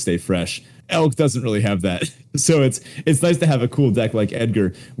continue to stay fresh. Elk doesn't really have that. So it's nice to have a cool deck like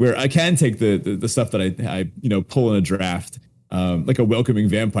Edgar, where I can take the stuff that I pull in a draft, like a Welcoming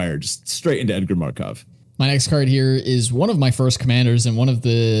Vampire, just straight into Edgar Markov. My next card here is one of my first commanders and one of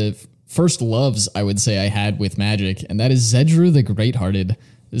the first loves I would say I had with Magic, and that is Zedru the Greathearted.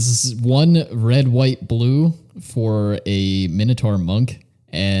 This is 1 red, white, blue for a Minotaur Monk,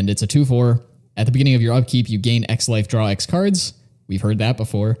 and it's a 2/4. At the beginning of your upkeep, you gain X life, draw X cards. We've heard that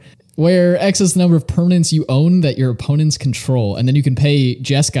before. Where X is the number of permanents you own that your opponents control. And then you can pay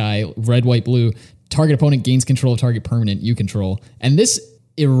Jeskai, red, white, blue. Target opponent gains control of target permanent you control. And this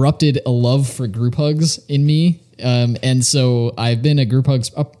erupted a love for group hugs in me. And so I've been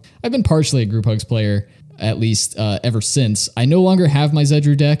partially a group hugs player, at least ever since. I no longer have my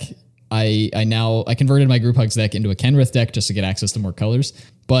Zedru deck. I converted my group hugs deck into a Kenrith deck just to get access to more colors.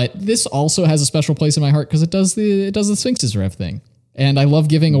 But this also has a special place in my heart because it does the Sphinx's Rev thing. And I love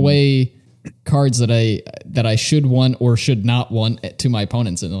giving away cards that I should want or should not want to my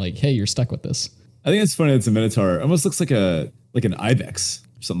opponents, and they're like, hey, you're stuck with this. I think it's funny. It's a Minotaur. It almost looks like an Ibex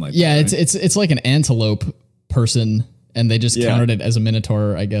or something like that. Yeah, right? it's like an antelope person, and they just counted it as a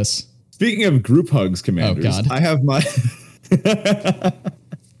Minotaur, I guess. Speaking of group hugs commanders, oh, God. I have my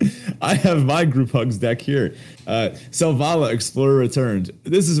I have my group hugs deck here. Selvala, Explorer Returned.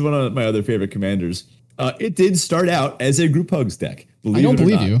 This is one of my other favorite commanders. It did start out as a group hugs deck. I don't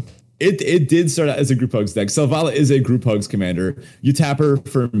believe you. It did start out as a group hugs deck. Selvala is a group hugs commander. You tap her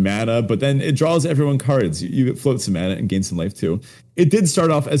for mana, but then it draws everyone cards. You float some mana and gain some life too. It did start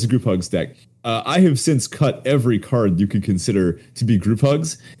off as a group hugs deck. I have since cut every card you could consider to be group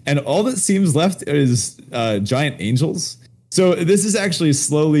hugs, and all that seems left is giant angels. So this is actually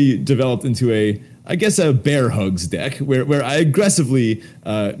slowly developed into a bear hugs deck where I aggressively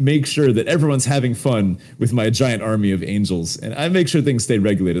make sure that everyone's having fun with my giant army of angels, and I make sure things stay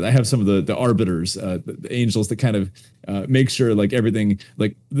regulated. I have some of the arbiters, the angels that kind of make sure like everything,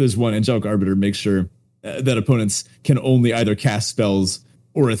 like there's one angelic arbiter makes sure that opponents can only either cast spells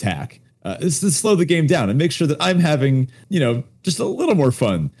or attack. It's to slow the game down and make sure that I'm having, just a little more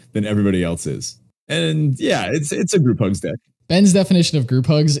fun than everybody else is. And yeah, it's a group hugs deck. Ben's definition of group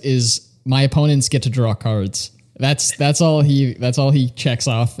hugs is my opponents get to draw cards. That's all he checks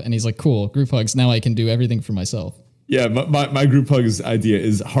off, and he's like, cool, group hugs. Now I can do everything for myself. Yeah, my group hugs idea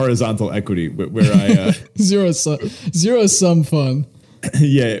is horizontal equity, where I zero sum fun.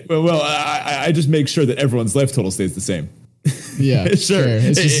 Yeah, well, I just make sure that everyone's life total stays the same. Yeah, sure.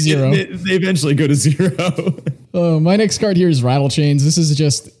 It's just zero. They eventually go to 0. Oh, my next card here is Rattle Chains. This is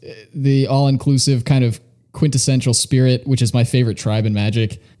just the all-inclusive kind of quintessential spirit, which is my favorite tribe in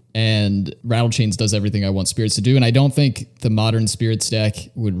Magic. And Rattle Chains does everything I want spirits to do. And I don't think the modern spirits deck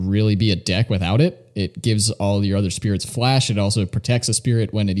would really be a deck without it. It gives all your other spirits flash. It also protects a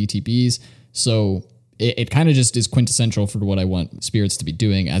spirit when it ETBs. So it kind of just is quintessential for what I want spirits to be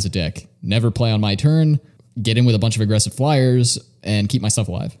doing as a deck. Never play on my turn, get in with a bunch of aggressive flyers, and keep myself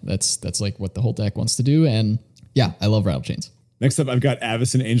alive. That's like what the whole deck wants to do. And yeah, I love Rattle Chains. Next up, I've got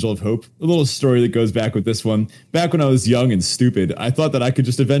Avacyn, Angel of Hope. A little story that goes back with this one. Back when I was young and stupid, I thought that I could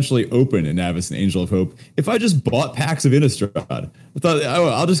just eventually open an Avacyn, Angel of Hope if I just bought packs of Innistrad. I thought,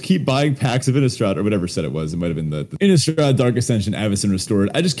 I'll just keep buying packs of Innistrad, or whatever set it was. It might have been the Innistrad, Dark Ascension, Avacyn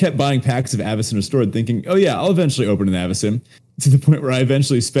Restored. I just kept buying packs of Avacyn Restored, thinking, oh yeah, I'll eventually open an Avacyn. To the point where I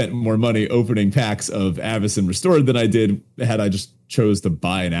eventually spent more money opening packs of Avacyn Restored than I did had I just chose to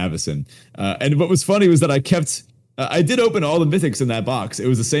buy an Avacyn. And what was funny was that I did open all the mythics in that box. It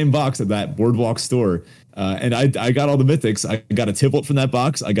was the same box at that Boardwalk store. And I got all the mythics. I got a Tybalt from that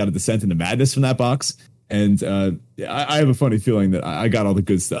box. I got a Descent into Madness from that box. And I have a funny feeling that I got all the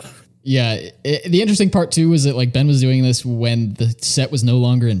good stuff. Yeah, the interesting part too was that like Ben was doing this when the set was no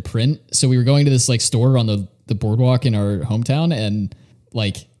longer in print, so we were going to this like store on the boardwalk in our hometown and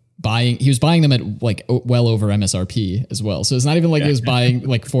like he was buying them at like well over MSRP as well. So it's not even like he was buying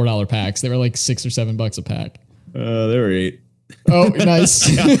like $4 packs; they were like $6 or $7 a pack. They were $8. Oh, nice.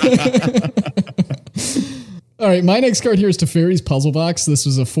 All right, my next card here is Teferi's Puzzle Box. This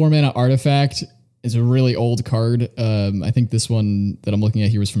was a 4-mana artifact. It's a really old card. I think this one that I'm looking at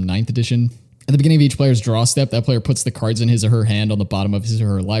here was from 9th edition. At the beginning of each player's draw step, that player puts the cards in his or her hand on the bottom of his or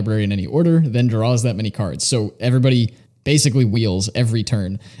her library in any order, then draws that many cards. So everybody basically wheels every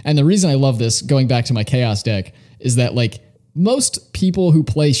turn. And the reason I love this, going back to my Chaos deck, is that like most people who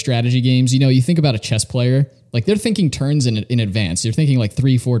play strategy games, you think about a chess player, like they're thinking turns in advance. You're thinking like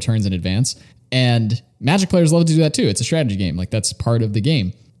 3-4 turns in advance. And Magic players love to do that too. It's a strategy game. Like that's part of the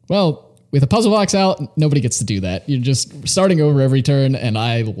game. Well, with a puzzle box out, nobody gets to do that. You're just starting over every turn, and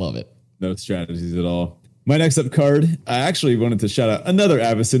I love it. No strategies at all. My next up card, I actually wanted to shout out another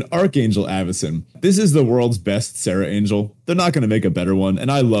Avacyn, Archangel Avacyn. This is the world's best Sarah Angel. They're not going to make a better one,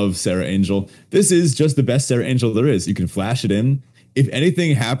 and I love Sarah Angel. This is just the best Sarah Angel there is. You can flash it in. If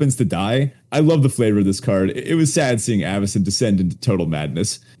anything happens to die, I love the flavor of this card. It was sad seeing Avacyn descend into total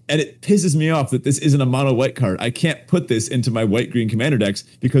madness. And it pisses me off that this isn't a mono white card. I can't put this into my white green commander decks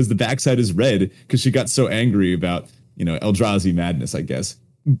because the backside is red because she got so angry about, Eldrazi madness, I guess.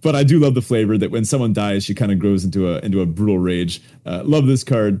 But I do love the flavor that when someone dies, she kind of grows into a brutal rage. Love this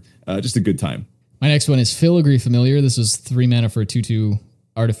card. Just a good time. My next one is Filigree Familiar. This is 3 mana for a 2/2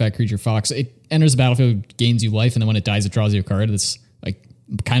 artifact creature fox. It enters the battlefield, gains you life, and then when it dies, it draws you a card. That's like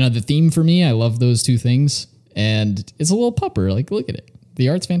kind of the theme for me. I love those two things. And it's a little pupper. Like, look at it. The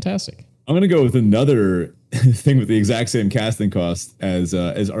art's fantastic. I'm going to go with another thing with the exact same casting cost as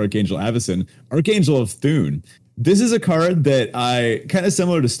Archangel Avacyn, Archangel of Thune. This is a card that I, kind of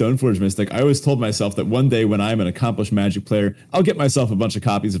similar to Stoneforge Mystic, I always told myself that one day when I'm an accomplished Magic player, I'll get myself a bunch of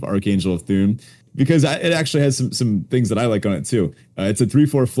copies of Archangel of Thune because it actually has some things that I like on it too. It's a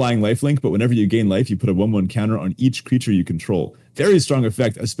 3/4 flying lifelink, but whenever you gain life, you put a 1/1 counter on each creature you control. Very strong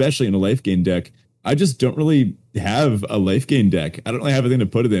effect, especially in a life gain deck. I just don't really have a life gain deck. I don't really have anything to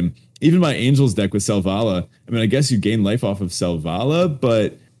put it in. Even my Angels deck with Selvala, I mean, I guess you gain life off of Selvala,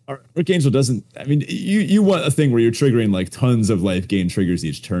 but Archangel doesn't. I mean, you want a thing where you're triggering like tons of life gain triggers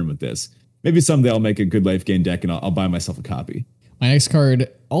each turn with this. Maybe someday I'll make a good life gain deck and I'll buy myself a copy. My next card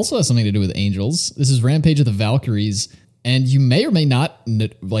also has something to do with Angels. This is Rampage of the Valkyries, and you may or may not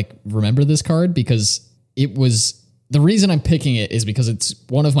like remember this card because it was. The reason I'm picking it is because it's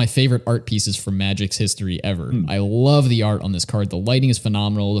one of my favorite art pieces from Magic's history ever. I love the art on this card. The lighting is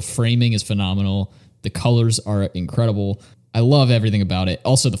phenomenal. The framing is phenomenal. The colors are incredible. I love everything about it.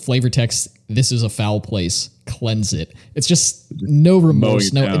 Also, the flavor text, this is a foul place. Cleanse it. It's just no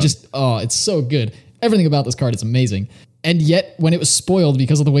remorse. It's so good. Everything about this card is amazing. And yet, when it was spoiled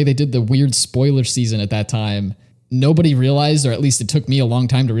because of the way they did the weird spoiler season at that time, nobody realized, or at least it took me a long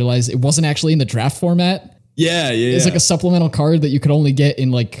time to realize, it wasn't actually in the draft format. Yeah. It's like a supplemental card that you could only get in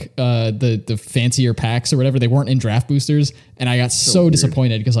like the fancier packs or whatever. They weren't in draft boosters, and I got so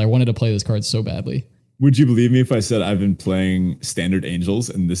disappointed because I wanted to play this card so badly. Would you believe me if I said I've been playing standard Angels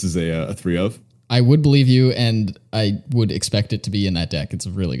and this is a 3 of? I would believe you, and I would expect it to be in that deck. It's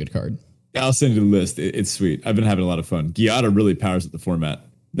a really good card. I'll send you the list. It's sweet. I've been having a lot of fun. Giada really powers up the format.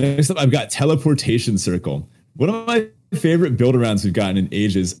 Next up, I've got Teleportation Circle. One of my favorite build-arounds we've gotten in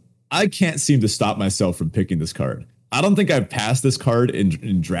ages. I can't seem to stop myself from picking this card. I don't think I've passed this card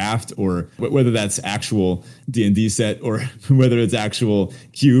in draft, or whether that's actual D&D set or whether it's actual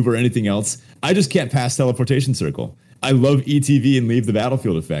cube or anything else. I just can't pass Teleportation Circle. I love ETV and leave the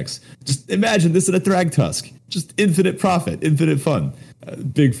battlefield effects. Just imagine this in a Thrag Tusk. Just infinite profit, infinite fun.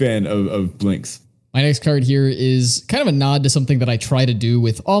 Big fan of Blinks. My next card here is kind of a nod to something that I try to do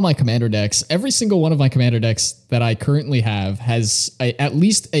with all my commander decks. Every single one of my commander decks that I currently have has at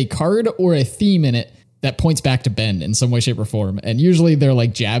least a card or a theme in it that points back to Ben in some way, shape, or form. And usually they're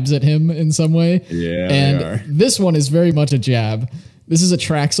like jabs at him in some way. Yeah, and they are. This one is very much a jab. This is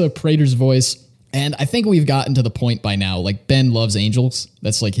Atraxa, Praetor's Voice. And I think we've gotten to the point by now, like Ben loves Angels.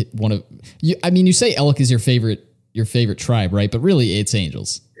 That's like one of you. I mean, you say Elk is your favorite tribe, right? But really it's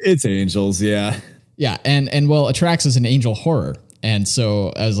Angels. It's Angels. Yeah. Yeah, and Atraxa is an angel horror, and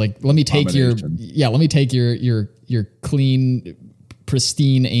so I was like, let me take your clean,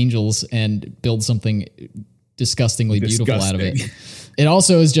 pristine angels and build something disgustingly beautiful out of it. It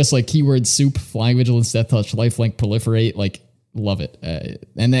also is just like keyword soup, flying vigilance, death touch, lifelink, proliferate. Like, love it,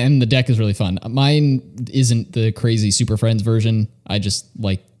 and then the deck is really fun. Mine isn't the crazy Super Friends version. I just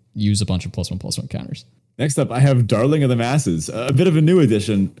like use a bunch of +1/+1 counters. Next up, I have Darling of the Masses, a bit of a new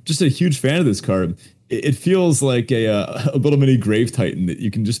addition. Just a huge fan of this card. It feels like a little mini Grave Titan that you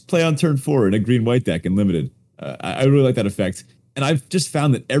can just play on turn 4 in a green-white deck in Limited. I really like that effect. And I've just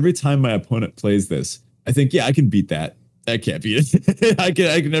found that every time my opponent plays this, I think, yeah, I can beat that. I can't beat it. I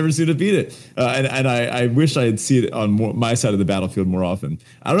can never seem to beat it. And I wish I'd see it on my side of the battlefield more often.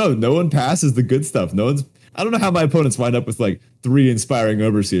 I don't know. No one passes the good stuff. I don't know how my opponents wind up with like 3 Inspiring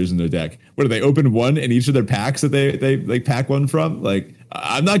Overseers in their deck. What do they open 1 in each of their packs that they like pack 1 from? Like,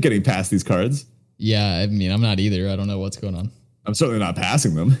 I'm not getting past these cards. Yeah, I mean, I'm not either. I don't know what's going on. I'm certainly not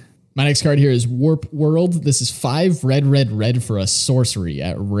passing them. My next card here is Warp World. This is 5 red, red, red for a sorcery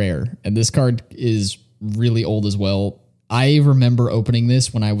at rare. And this card is really old as well. I remember opening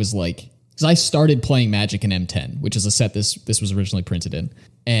this when I was like, because I started playing Magic in M10, which is a set this was originally printed in.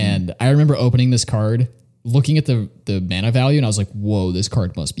 And I remember opening this card, looking at the mana value, and I was like, whoa, this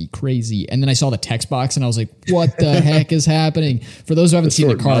card must be crazy. And then I saw the text box, and I was like, what the heck is happening? For those who haven't seen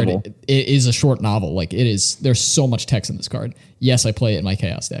the card, it is a short novel. Like, it is, there's so much text in this card. Yes, I play it in my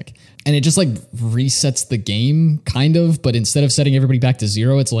Chaos deck. And it just, like, resets the game, kind of, but instead of setting everybody back to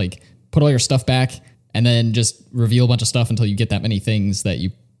 0, it's like, put all your stuff back, and then just reveal a bunch of stuff until you get that many things that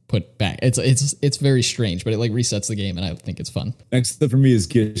you put back. It's very strange, but it like resets the game, and I think it's fun. Next up for me is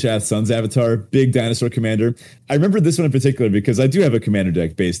Gishath Sun's Avatar, big dinosaur commander. I remember this one in particular because I do have a commander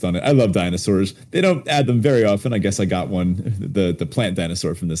deck based on it. I love dinosaurs. They don't add them very often. I guess I got one, the plant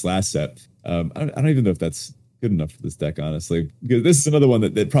dinosaur from this last set. I don't even know if that's good enough for this deck, honestly. This is another one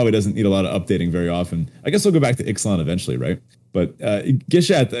that probably doesn't need a lot of updating very often. I guess we'll go back to Ixalan eventually, right? But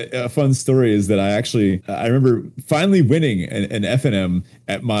Gishath, a fun story is that I remember finally winning an FNM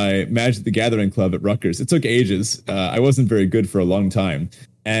at my Magic the Gathering club at Rutgers. It took ages. I wasn't very good for a long time.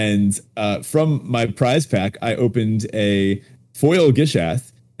 And from my prize pack, I opened a foil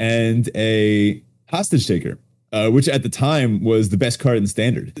Gishath and a hostage taker. Which at the time was the best card in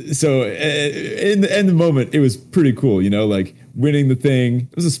Standard. So in the moment, it was pretty cool, like winning the thing.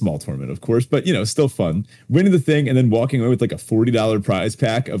 It was a small tournament, of course, but, still fun. Winning the thing and then walking away with like a $40 prize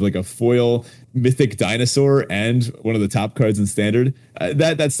pack of like a foil mythic dinosaur and one of the top cards in Standard.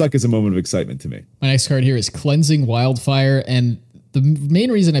 That stuck as a moment of excitement to me. My next card here is Cleansing Wildfire, and the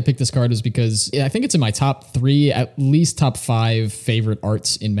main reason I picked this card is because I think it's in my top 3, at least top 5 favorite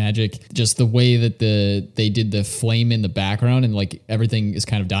arts in Magic. Just the way that they did the flame in the background and like everything is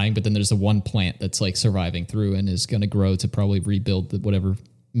kind of dying, but then there's the one plant that's like surviving through and is going to grow to probably rebuild whatever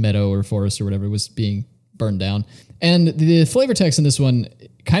meadow or forest or whatever was being burned down. And the flavor text in this one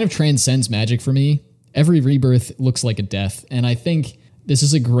kind of transcends Magic for me. Every rebirth looks like a death, and I think this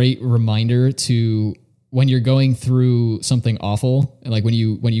is a great reminder to when you're going through something awful, and like when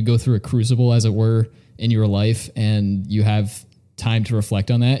you go through a crucible, as it were, in your life, and you have time to reflect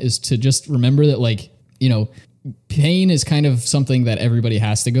on that, is to just remember that, like, pain is kind of something that everybody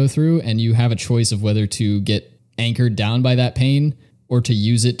has to go through, and you have a choice of whether to get anchored down by that pain or to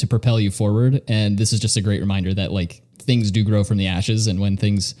use it to propel you forward. And this is just a great reminder that like things do grow from the ashes, and when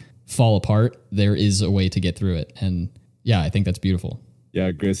things fall apart, there is a way to get through it. And yeah, I think that's beautiful.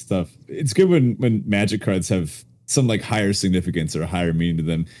 Yeah, great stuff. It's good when Magic cards have some like higher significance or higher meaning to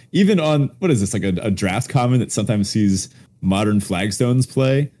them. Even on, what is this, like a draft common that sometimes sees modern flagstones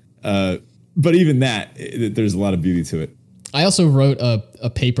play. But even that, there's a lot of beauty to it. I also wrote a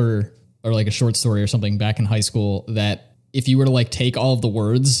paper or like a short story or something back in high school that if you were to like take all of the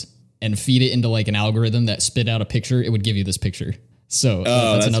words and feed it into like an algorithm that spit out a picture, it would give you this picture. So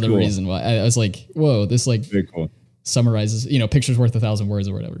that's another cool reason why I was like, whoa, this like very cool. Summarizes, picture's worth 1,000 words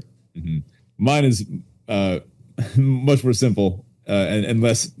or whatever. Mm-hmm. Mine is much more simple and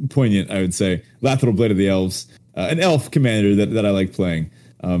less poignant, I would say. Lateral Blade of the Elves, an elf commander that I like playing.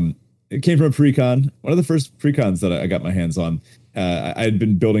 It came from a precon, one of the first precons that I got my hands on. I had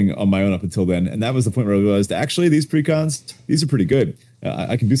been building on my own up until then, and that was the point where I realized, actually, these precons, these are pretty good.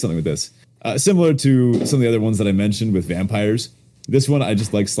 I can do something with this. Similar to some of the other ones that I mentioned with vampires, this one I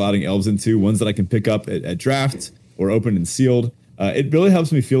just like slotting elves into, ones that I can pick up at draft or open and sealed. It really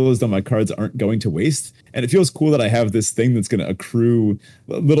helps me feel as though my cards aren't going to waste. And it feels cool that I have this thing that's going to accrue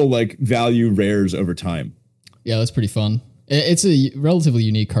little like value rares over time. Yeah, that's pretty fun. It's a relatively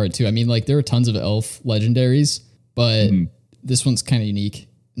unique card too. I mean, like there are tons of elf legendaries, but this one's kind of unique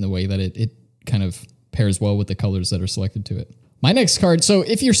in the way that it kind of pairs well with the colors that are selected to it. My next card. So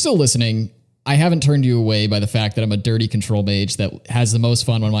if you're still listening, I haven't turned you away by the fact that I'm a dirty control mage that has the most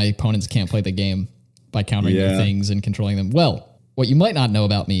fun when my opponents can't play the game by countering their things and controlling them. Well, what you might not know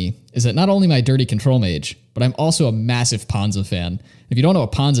about me is that not only am I a dirty control mage, but I'm also a massive Ponza fan. If you don't know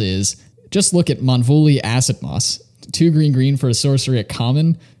what Ponza is, just look at Monvoli Acid Moss. 2 green for a sorcery at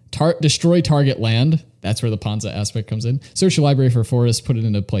common. Destroy target land. That's where the Panza aspect comes in. Search your library for forest, put it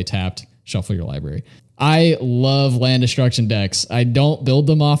into play tapped, shuffle your library. I love land destruction decks. I don't build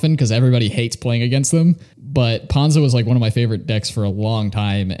them often because everybody hates playing against them, but Panza was like one of my favorite decks for a long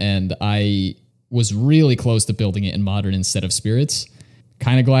time, and I was really close to building it in Modern instead of Spirits.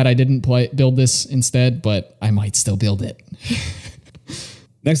 Kind of glad I didn't build this instead, but I might still build it.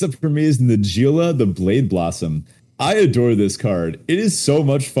 Next up for me is Nagila, the Blade Blossom. I adore this card. It is so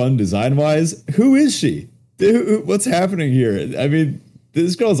much fun design-wise. Who is she? What's happening here? I mean,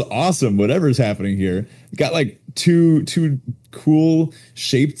 this girl's awesome, whatever's happening here. Got like two cool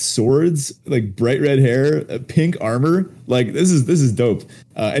shaped swords, like bright red hair, pink armor. Like this is dope.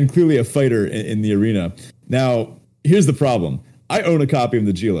 And clearly a fighter in the arena. Now, here's the problem. I own a copy of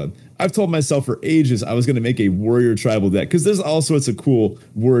Nagila. I've told myself for ages I was going to make a warrior tribal deck because there's all sorts of cool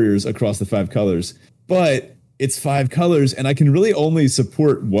warriors across the 5 colors. But it's 5 colors, and I can really only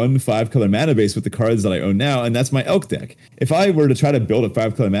support one 5-color mana base with the cards that I own now, and that's my Elk deck. If I were to try to build a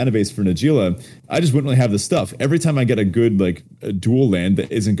 5-color mana base for Nagila, I just wouldn't really have the stuff. Every time I get a good like a dual land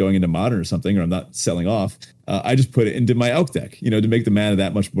that isn't going into Modern or something, or I'm not selling off, I just put it into my Elk deck, to make the mana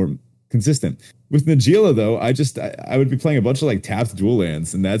that much more consistent. With Nagila, though, I would be playing a bunch of like tapped dual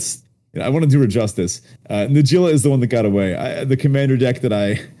lands, and that's I want to do her justice. Nagila is the one that got away. The commander deck that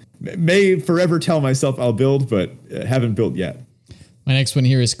I may forever tell myself I'll build, but haven't built yet. My next one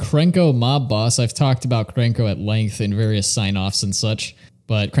here is Krenko Mob Boss. I've talked about Krenko at length in various sign-offs and such,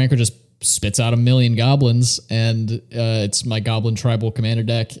 but Krenko just spits out 1,000,000 goblins, and it's my Goblin Tribal Commander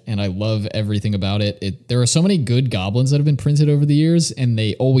deck, and I love everything about it. There are so many good goblins that have been printed over the years, and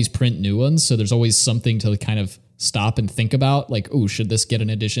they always print new ones, so there's always something to kind of stop and think about, like, oh, should this get an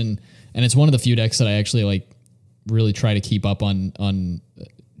edition? And it's one of the few decks that I actually like really try to keep up on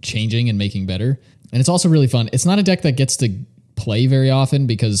changing and making better. And it's also really fun. It's not a deck that gets to play very often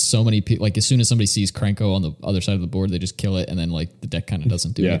because so many people, like as soon as somebody sees Krenko on the other side of the board, they just kill it, and then like the deck kind of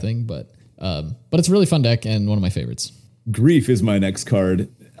doesn't do anything. But it's a really fun deck and one of my favorites. Grief is my next card.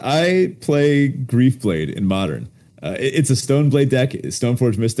 I play Grief Blade in Modern. It's a Stoneblade deck,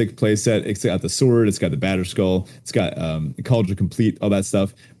 Stoneforge Mystic play set. It's got the sword, it's got the Batter Skull, it's got Cauldron Complete, all that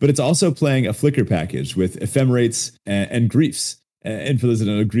stuff. But it's also playing a Flicker package with Ephemerates and Griefs. And for those that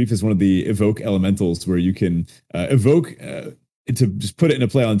don't know, Grief is one of the evoke elementals where you can evoke to just put it into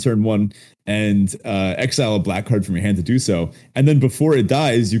play on turn 1 and exile a black card from your hand to do so. And then before it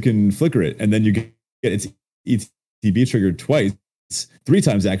dies, you can flicker it, and then you get its ETB triggered twice, 3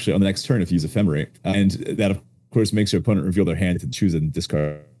 times actually on the next turn if you use Ephemerate. And that, of course, makes your opponent reveal their hand to choose and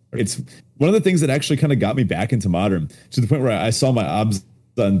discard. It's one of the things that actually kind of got me back into Modern, to the point where I saw my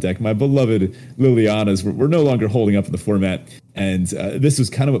Abzan deck, my beloved Lilianas, were no longer holding up in the format. And this was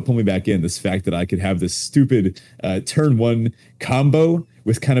kind of what pulled me back in, this fact that I could have this stupid turn 1 combo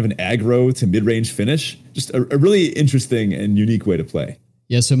with kind of an aggro to mid-range finish. Just a really interesting and unique way to play.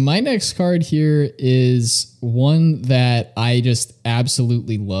 Yeah, so my next card here is one that I just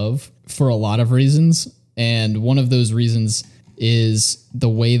absolutely love for a lot of reasons. And one of those reasons is the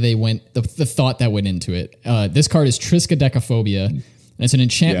way they went, the thought that went into it. This card is Triskaidekaphobia, and it's an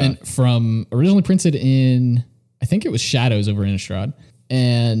enchantment from originally printed in, I think it was Shadows over Innistrad.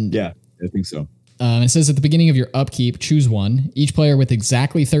 And yeah, I think so. It says at the beginning of your upkeep, choose one. Each player with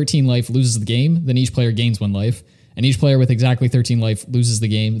exactly 13 life loses the game. Then each player gains 1 life. And each player with exactly 13 life loses the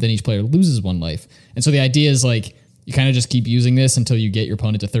game. Then each player loses 1 life. And so the idea is like, you kind of just keep using this until you get your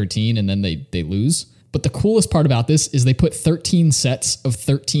opponent to 13 and then they lose. But the coolest part about this is they put 13 sets of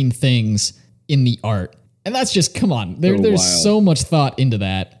 13 things in the art. And that's just, come on. There's so much thought into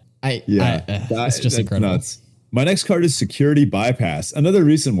that. It's just incredible. Nuts. My next card is Security Bypass, another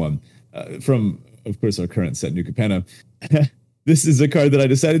recent one from, of course, our current set, New Capenna. This is a card that I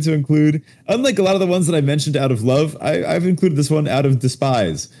decided to include. Unlike a lot of the ones that I mentioned out of love, I've included this one out of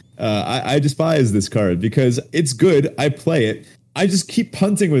despise. I despise this card because it's good. I play it. I just keep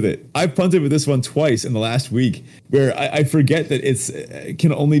punting with it. I've punted with this one twice in the last week, where I forget that it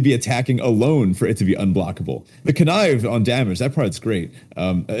can only be attacking alone for it to be unblockable. The Connive on damage, that part's great.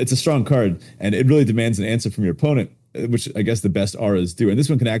 It's a strong card, and it really demands an answer from your opponent, which I guess the best auras do. And this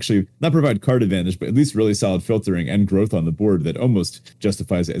one can actually not provide card advantage, but at least really solid filtering and growth on the board that almost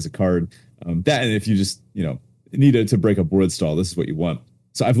justifies it as a card. That, and if you just need to break a board stall, this is what you want.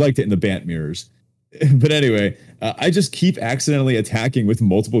 So I've liked it in the Bant mirrors. But anyway, I just keep accidentally attacking with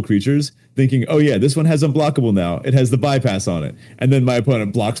multiple creatures, thinking, oh yeah, this one has unblockable now. It has the bypass on it. And then my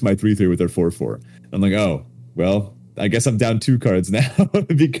opponent blocks my 3/3 with their 4/4. I'm like, oh, well, I guess I'm down 2 cards now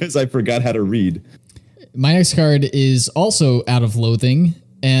because I forgot how to read. My next card is also out of loathing,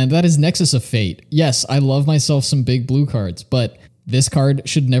 and that is Nexus of Fate. Yes, I love myself some big blue cards, but this card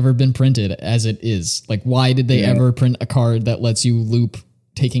should never have been printed as it is. Like, why did they ever print a card that lets you loop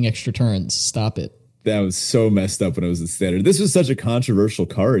taking extra turns? Stop it. That was so messed up when it was in standard. This was such a controversial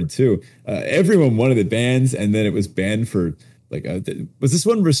card too. Everyone wanted it banned, and then it was banned for like, was this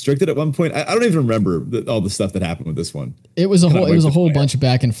one restricted at one point? I don't even remember all the stuff that happened with this one. It was a whole bunch of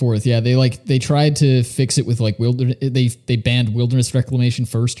back and forth. Yeah, they tried to fix it with like wilderness. They banned wilderness reclamation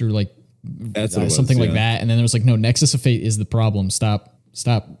first, or like something like that. And then there was like, no, Nexus of Fate is the problem. Stop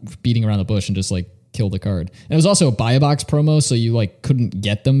beating around the bush and just like kill the card. And it was also a buy a box promo, so you like couldn't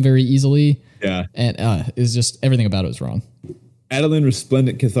get them very easily. Yeah, and it's just everything about it was wrong. Adeline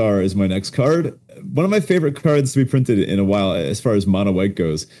Resplendent Cathar is my next card. One of my favorite cards to be printed in a while as far as mono white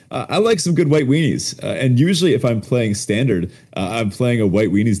goes. I like some good white weenies. And usually if I'm playing standard, I'm playing a white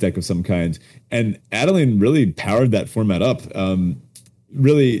weenies deck of some kind. And Adeline really powered that format up.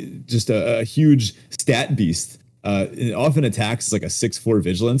 Really just a huge stat beast. It often attacks is like a 6/4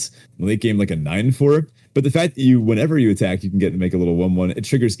 vigilance. Late game like a 9/4. But the fact that whenever you attack, you can get to make a little 1/1. It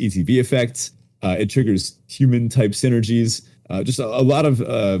triggers ETB effects. It triggers human type synergies. Just a lot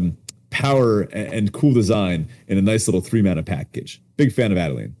of power and cool design in a nice little 3-mana package. Big fan of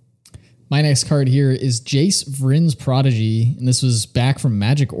Adeline. My next card here is Jace Vryn's Prodigy, and this was back from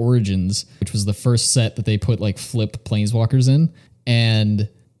Magic Origins, which was the first set that they put like flip planeswalkers in. And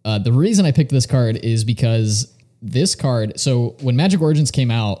the reason I picked this card is because this card. So when Magic Origins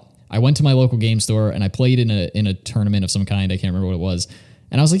came out, I went to my local game store and I played in a tournament of some kind. I can't remember what it was.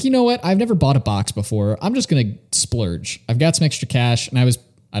 And I was like, you know what? I've never bought a box before. I'm just going to splurge. I've got some extra cash, and I was,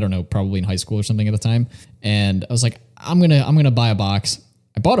 I don't know, probably in high school or something at the time. And I was like, I'm going to buy a box.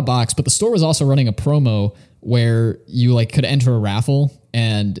 I bought a box, but the store was also running a promo where you like could enter a raffle.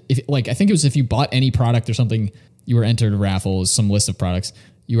 And if like, I think it was if you bought any product or something, you were entered a raffle, some list of products.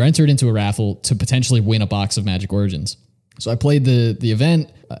 You were entered into a raffle to potentially win a box of Magic Origins. So I played the event.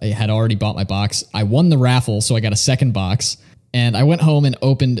 I had already bought my box. I won the raffle, so I got a second box. And I went home and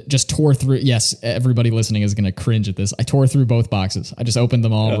tore through. Yes, everybody listening is going to cringe at this. I tore through both boxes. I just opened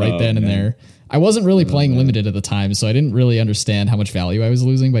them all right then and there. I wasn't really playing limited at the time, so I didn't really understand how much value I was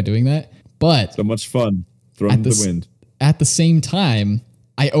losing by doing that. But so much fun throwing the wind. At the same time,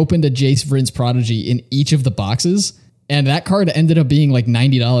 I opened a Jace Vryn's Prodigy in each of the boxes, and that card ended up being like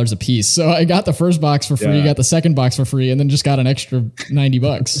 $90 a piece. So I got the first box for free, got the second box for free, and then just got an extra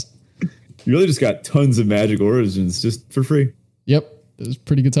 $90. You really just got tons of Magic Origins just for free. Yep, it was a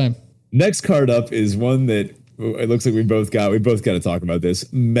pretty good time. Next card up is one that it looks like we both got to talk about this.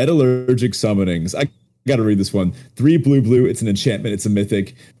 Metallurgic Summonings. I got to read this one. 3 blue. It's an enchantment. It's a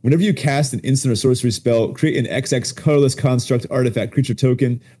mythic. Whenever you cast an instant or sorcery spell, create an XX colorless construct artifact creature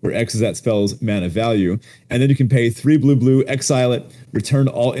token, where X is that spell's mana value. And then you can pay 3 blue, exile it, return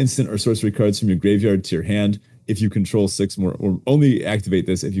all instant or sorcery cards from your graveyard to your hand if you control 6 more, or only activate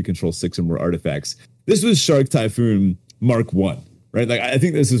this if you control 6 or more artifacts. This was Shark Typhoon Mark 1, right? Like, I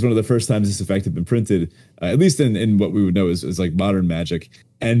think this is one of the first times this effect had been printed, at least in what we would know is like modern Magic.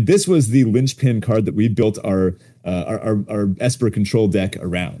 And this was the linchpin card that we built our Esper control deck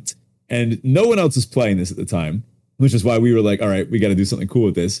around. And no one else was playing this at the time, which is why we were like, all right, we got to do something cool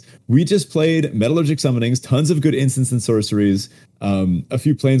with this. We just played Metallurgic Summonings, tons of good instants and sorceries, a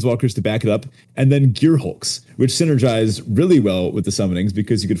few Planeswalkers to back it up, and then Gear Hulks, which synergized really well with the Summonings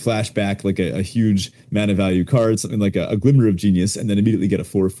because you could flash back like a huge mana value card, something like a Glimmer of Genius, and then immediately get a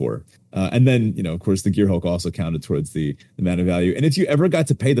 4/4. And then, of course, the Gear Hulk also counted towards the mana value. And if you ever got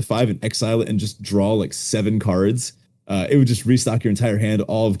to pay the 5 and exile it and just draw like 7 cards, it would just restock your entire hand,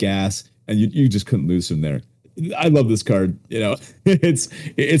 all of gas, and you just couldn't lose from there. I love this card.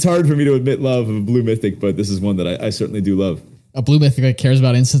 It's hard for me to admit love of a blue mythic, but this is one that I certainly do love. A blue mythic that cares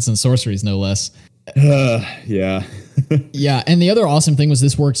about instants and sorceries, no less. Yeah. Yeah, and the other awesome thing was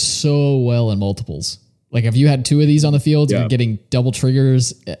this worked so well in multiples. Like if you had 2 of these on the field, you're getting double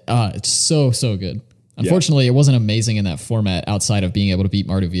triggers. It's so good. Unfortunately, it wasn't amazing in that format outside of being able to beat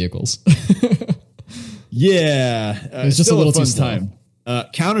Mardu vehicles. It was just a little too slow. Time.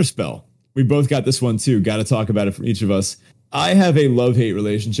 Counterspell. We both got this one too. Got to talk about it from each of us. I have a love-hate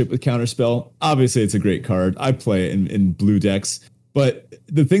relationship with Counterspell. Obviously, it's a great card. I play it in blue decks. But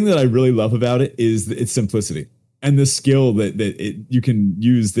the thing that I really love about it is its simplicity and the skill that you can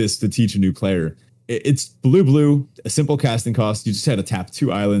use this to teach a new player. It's blue, a simple casting cost. You just had to tap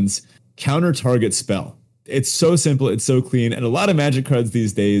 2 islands, counter target spell. It's so simple. It's so clean. And a lot of Magic cards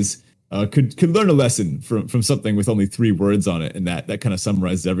these days could learn a lesson from something with only 3 words on it. And that kind of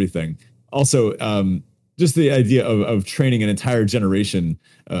summarizes everything. Also, just the idea of training an entire generation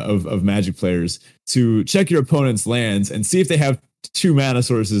of Magic players to check your opponent's lands and see if they have 2 mana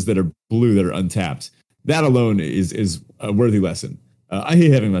sources that are blue that are untapped. that alone is a worthy lesson. I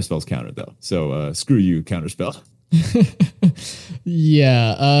hate having my spells countered though, so screw you, counterspell.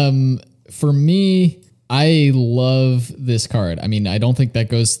 Yeah. For me, I love this card. I mean, I don't think that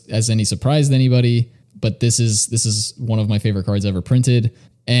goes as any surprise to anybody, but this is one of my favorite cards ever printed.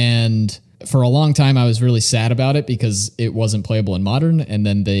 And for a long time, I was really sad about it because it wasn't playable in Modern, and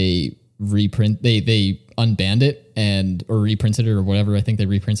then they unbanned it or reprinted it or whatever. I think they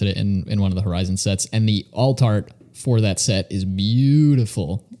reprinted it in one of the Horizon sets, and the alt art for that set is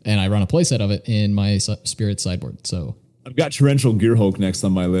beautiful. And I run a playset of it in my Spirit sideboard. So I've got Torrential Gearhulk next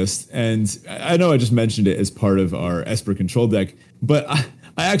on my list, and I know I just mentioned it as part of our Esper control deck, but I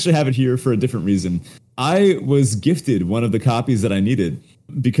actually have it here for a different reason. I was gifted one of the copies that I needed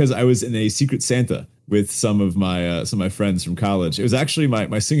because I was in a Secret Santa with some of my friends from college. It was actually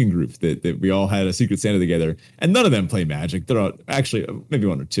my singing group that we all had a Secret Santa together, and none of them play Magic. They're all, actually maybe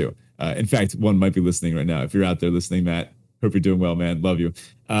one or two. In fact, one might be listening right now. If you're out there listening, Matt, hope you're doing well, man. Love you.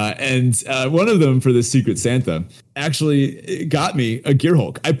 And one of them for this Secret Santa actually got me a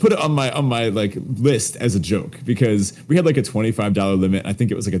Gearhulk. I put it on my like list as a joke because we had like a $25 limit. I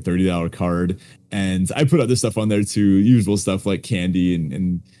think it was like a $30 card. And I put other stuff on there too, usual stuff like candy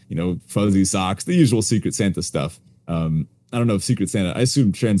and you know, fuzzy socks, the usual Secret Santa stuff. I don't know if Secret Santa, I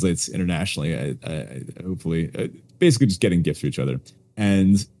assume translates internationally. I hopefully basically just getting gifts for each other.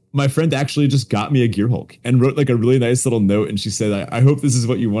 And my friend actually just got me a Gearhulk and wrote like a really nice little note. And she said, I hope this is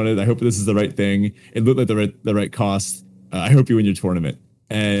what you wanted. I hope this is the right thing. It looked like the right cost. I hope you win your tournament.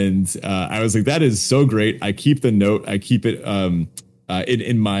 And I was like, that is so great. I keep the note. I keep it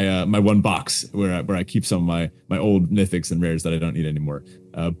in my my one box where I keep some of my old mythics and rares that I don't need anymore.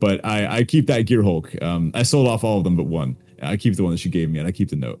 But I keep that Gearhulk. I sold off all of them but one. I keep the one that she gave me, and I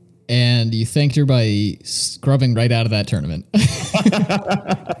keep the note. And you thanked her by scrubbing right out of that tournament.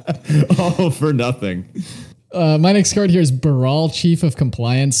 All for nothing. My next card here is Baral, Chief of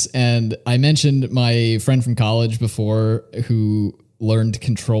Compliance. And I mentioned my friend from college before who learned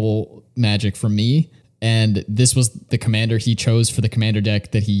control magic from me. And this was the commander he chose for the commander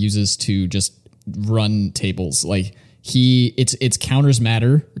deck that he uses to just run tables. Like it's counters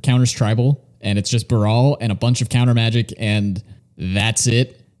matter, counters tribal, and it's just Baral and a bunch of counter magic, and that's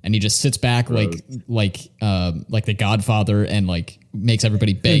it. And he just sits back like the Godfather and like makes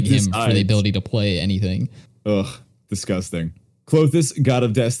everybody beg him for the ability to play anything. Ugh, disgusting. Klothys, God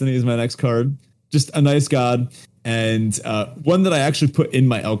of Destiny, is my next card. Just a nice god, and one that I actually put in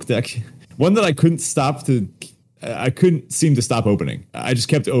my Elk deck. One that I couldn't seem to stop opening. I just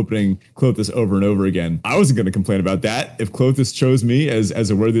kept opening Klothys over and over again. I wasn't going to complain about that. If Klothys chose me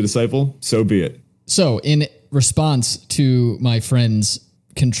as a worthy disciple, so be it. So in response to my friend's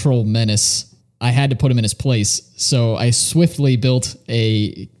control menace, I had to put him in his place. So I swiftly built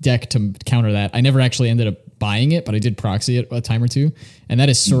a deck to counter that. I never actually ended up buying it, but I did proxy it a time or two. And that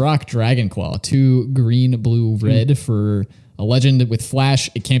is Sirach Dragonclaw, 2 green, blue, red for a legend with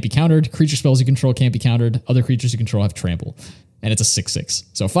flash. It can't be countered. Creature spells you control can't be countered. Other creatures you control have trample. And it's a 6/6.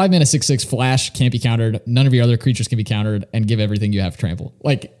 So 5 mana 6/6 flash can't be countered. None of your other creatures can be countered, and give everything you have trample.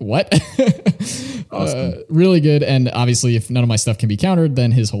 Like, what? Awesome. Really good. And obviously, if none of my stuff can be countered,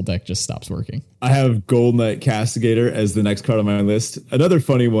 then his whole deck just stops working. I have Gold Knight Castigator as the next card on my list. Another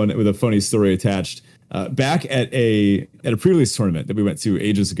funny one with a funny story attached. Back at a pre-release tournament that we went to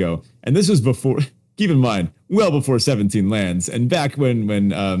ages ago, and this was before. Keep in mind, well before 17 lands, and back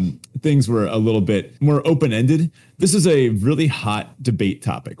when things were a little bit more open-ended, this is a really hot debate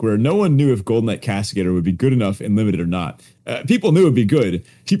topic where no one knew if Golden Knight Castigator would be good enough in Limited or not. People knew it would be good.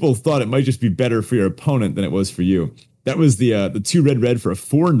 People thought it might just be better for your opponent than it was for you. That was the 2 red for a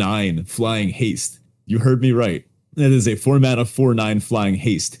 4/9 flying haste. You heard me right. That is a 4 mana 4/9 flying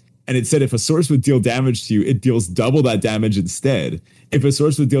haste. And it said if a source would deal damage to you, it deals double that damage instead. If a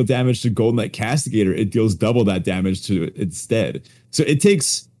source would deal damage to Golden Knight Castigator, it deals double that damage to it instead. So it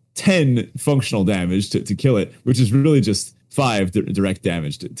takes 10 functional damage to kill it, which is really just 5 direct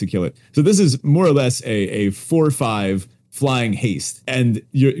damage to kill it. So this is more or less a 4/5 flying haste, and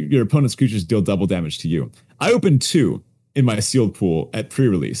your opponent's creatures deal double damage to you. I opened 2 in my sealed pool at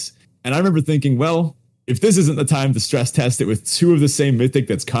pre-release, and I remember thinking, well, if this isn't the time to stress test it with 2 of the same mythic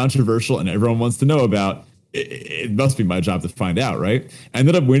that's controversial and everyone wants to know about, it must be my job to find out, right? I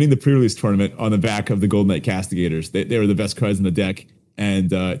ended up winning the pre-release tournament on the back of the Golden Knight Castigators. They were the best cards in the deck.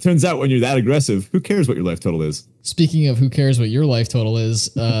 And it turns out when you're that aggressive, who cares what your life total is? Speaking of who cares what your life total is,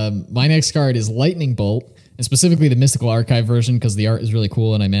 my next card is Lightning Bolt, and specifically the Mystical Archive version because the art is really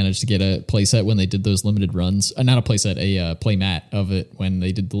cool, and I managed to get a playset when they did those limited runs. Not a playset, a playmat of it when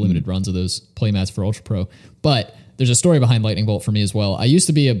they did the limited runs of those playmats for Ultra Pro. But there's a story behind Lightning Bolt for me as well. I used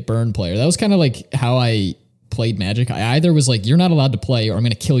to be a burn player. That was kind of like how I played Magic. I either was like, you're not allowed to play or I'm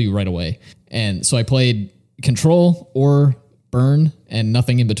going to kill you right away. And so I played control or burn and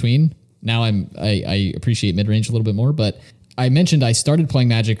nothing in between. Now I appreciate mid-range a little bit more, but I mentioned I started playing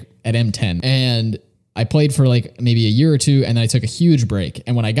Magic at M10 and I played for like maybe a year or two and then I took a huge break.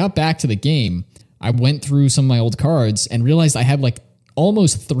 And when I got back to the game, I went through some of my old cards and realized I had like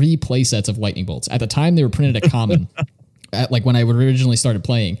almost 3 play sets of Lightning Bolts. At the time, they were printed at common, at like when I originally started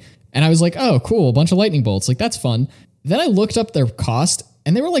playing. And I was like, oh, cool, a bunch of Lightning Bolts. Like, that's fun. Then I looked up their cost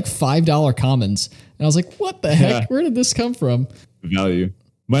and they were like $5 commons. And I was like, what the heck? Where did this come from? Value.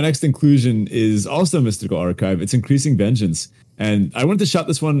 My next inclusion is also a Mystical Archive. It's Increasing Vengeance. And I wanted to shout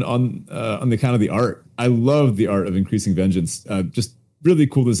this one on the account of the art. I love the art of Increasing Vengeance. Just really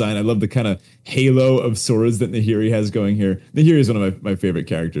cool design. I love the kind of halo of swords that Nahiri has going here. Nahiri is one of my favorite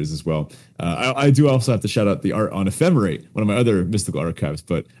characters as well. I do also have to shout out the art on Ephemerate, one of my other Mystical Archives,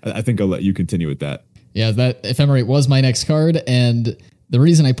 but I think I'll let you continue with that. Yeah, that Ephemerate was my next card, and the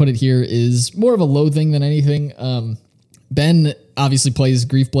reason I put it here is more of a loathing than anything. Ben obviously plays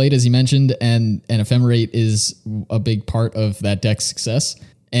Griefblade, as you mentioned, and Ephemerate is a big part of that deck's success.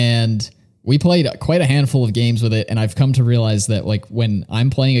 And we played quite a handful of games with it, and I've come to realize that like when I'm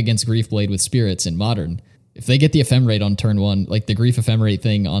playing against Griefblade with Spirits in Modern, if they get the Ephemerate on turn 1, like the Grief Ephemerate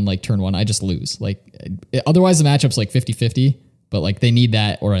thing on like turn 1, I just lose. Like otherwise the matchup's like 50-50, but like they need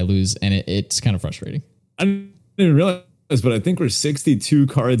that or I lose, and it's kind of frustrating. I didn't realize, but I think we're 62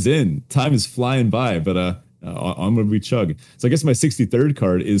 cards in. Time is flying by, but onward we chug. So I guess my 63rd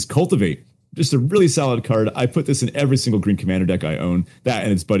card is Cultivate. Just a really solid card. I put this in every single green commander deck I own. That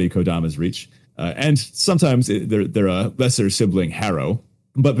and its buddy Kodama's Reach. And sometimes they're a lesser sibling Harrow.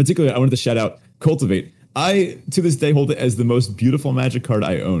 But particularly, I wanted to shout out Cultivate. I, to this day, hold it as the most beautiful Magic card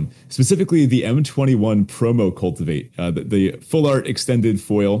I own. Specifically, the M21 promo Cultivate. The full art extended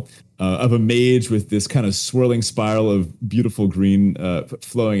foil of a mage with this kind of swirling spiral of beautiful green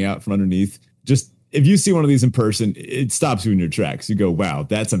flowing out from underneath. Just if you see one of these in person, it stops you in your tracks. You go, wow,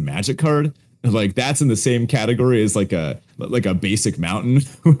 that's a Magic card? Like that's in the same category as like a basic mountain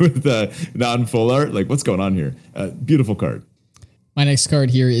with a non-full art. Like what's going on here? Beautiful card. My next card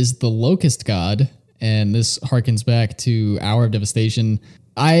here is the Locust God, and this harkens back to Hour of Devastation.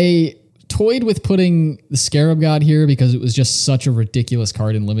 I toyed with putting the Scarab God here because it was just such a ridiculous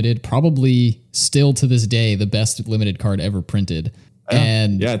card in Limited. Probably still to this day the best Limited card ever printed.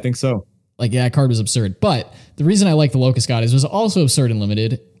 And yeah, I think so. Like, that card was absurd. But the reason I like the Locust God is it was also absurd and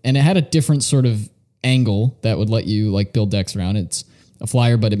limited, and it had a different sort of angle that would let you, like, build decks around. It's a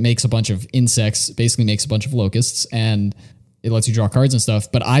flyer, but it makes a bunch of insects, basically makes a bunch of locusts, and it lets you draw cards and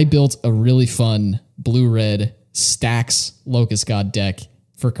stuff. But I built a really fun blue-red stacks Locust God deck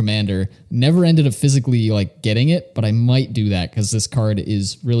for Commander. Never ended up physically, like, getting it, but I might do that because this card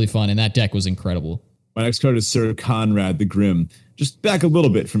is really fun, and that deck was incredible. My next card is Sir Conrad the Grim. Just back a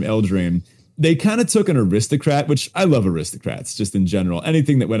little bit from Eldraine. They kind of took an aristocrat, which I love aristocrats just in general.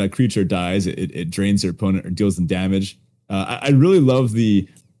 Anything that when a creature dies, it drains your opponent or deals them damage. I really love the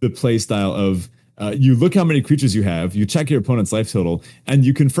play style of you look how many creatures you have, you check your opponent's life total, and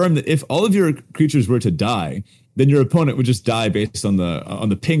you confirm that if all of your creatures were to die, then your opponent would just die based on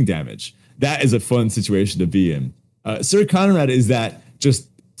the ping damage. That is a fun situation to be in. Sir Conrad is that just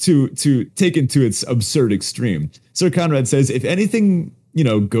to take it to its absurd extreme. Sir Conrad says, if anything,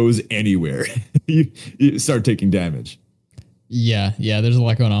 goes anywhere, you start taking damage. Yeah, there's a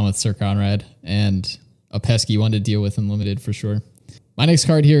lot going on with Sir Conrad, and a pesky one to deal with in Limited for sure. My next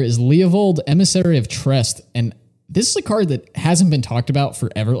card here is Leovold, Emissary of Trest, and this is a card that hasn't been talked about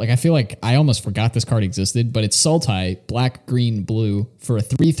forever. Like, I feel like I almost forgot this card existed, but it's Sultai, black, green, blue, for a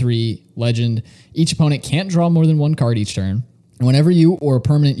 3/3 legend. Each opponent can't draw more than one card each turn. And whenever you or a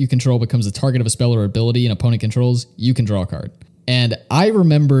permanent you control becomes the target of a spell or ability an opponent controls, you can draw a card. And I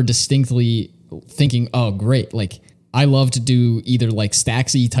remember distinctly thinking, oh, great. Like, I love to do either like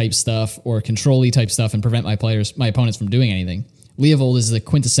Staxy type stuff or Control-y type stuff and prevent my opponents from doing anything. Leovold is the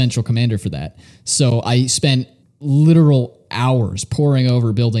quintessential commander for that. So I spent literal hours poring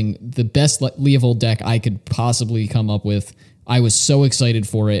over building the best Leovold deck I could possibly come up with. I was so excited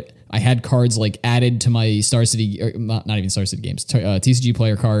for it. I had cards like added to my Star City, or not even Star City games, TCG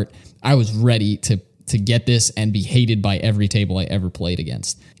player cart. I was ready to get this and be hated by every table I ever played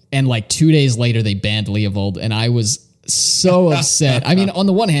against. And like 2 days later, they banned Leovold, and I was so upset. I mean, on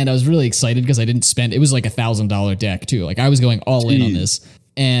the one hand, I was really excited because I didn't spend, it was like $1,000 deck too. Like, I was going all in on this,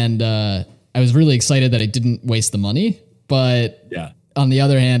 and I was really excited that I didn't waste the money. But on the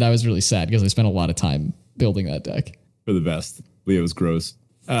other hand, I was really sad because I spent a lot of time building that deck. For the best. Leo's gross.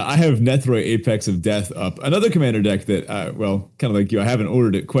 I have Nethroi Apex of Death up. Another commander deck that, kind of like you, I haven't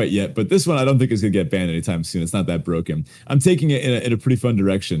ordered it quite yet, but this one I don't think is going to get banned anytime soon. It's not that broken. I'm taking it in a pretty fun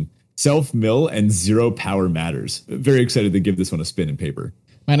direction. Self-mill and 0 power matters. Very excited to give this one a spin in paper.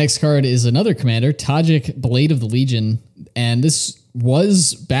 My next card is another commander, Tajik, Blade of the Legion. And this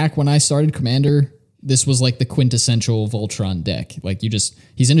was back when I started Commander. This was like the quintessential Voltron deck. Like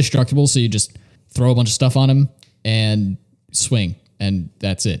he's indestructible, so you just throw a bunch of stuff on him and swing. And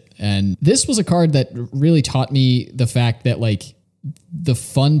that's it. And this was a card that really taught me the fact that like the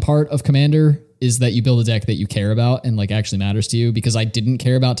fun part of Commander is that you build a deck that you care about and like actually matters to you, because I didn't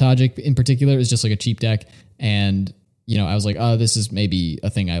care about Tajik in particular. It was just like a cheap deck. And, I was like, oh, this is maybe a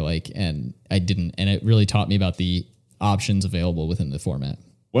thing I like. And I didn't. And it really taught me about the options available within the format.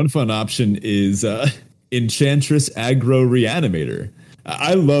 One fun option is Enchantress Aggro Reanimator.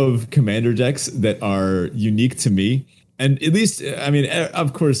 I love Commander decks that are unique to me. And at least,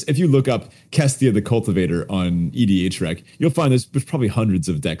 of course, if you look up Kestia the Cultivator on EDHREC, you'll find there's probably hundreds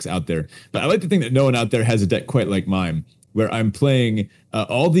of decks out there. But I like to think that no one out there has a deck quite like mine, where I'm playing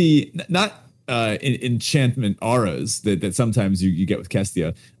all the, not enchantment auras that sometimes you get with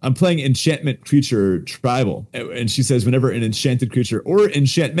Kestia. I'm playing Enchantment Creature Tribal. And she says whenever an enchanted creature or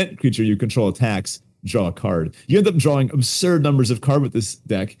enchantment creature you control attacks, draw a card. You end up drawing absurd numbers of cards with this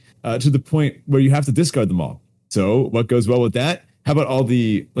deck to the point where you have to discard them all. So what goes well with that? How about all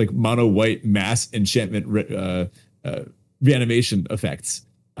the like mono white mass enchantment reanimation effects?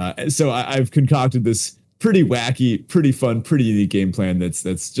 So I've concocted this pretty wacky, pretty fun, pretty unique game plan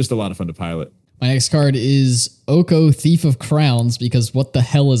that's just a lot of fun to pilot. My next card is Oko, Thief of Crowns, because what the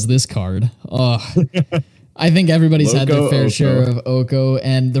hell is this card? I think everybody's had their fair share of Oko,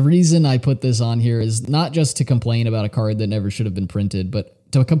 and the reason I put this on here is not just to complain about a card that never should have been printed, but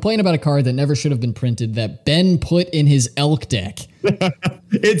to complain about a card that never should have been printed that Ben put in his elk deck.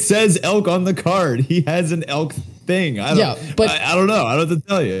 It says elk on the card. He has an elk thing. I don't know. I don't know what to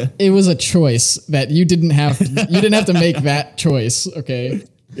tell you. It was a choice that you didn't have to make that choice, okay?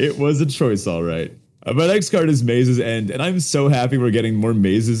 It was a choice, all right. My next card is Maze's End, and I'm so happy we're getting more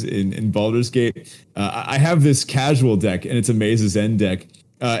mazes in Baldur's Gate. I have this casual deck, and it's a Maze's End deck.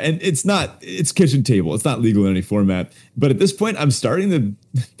 And it's kitchen table. It's not legal in any format. But at this point, I'm starting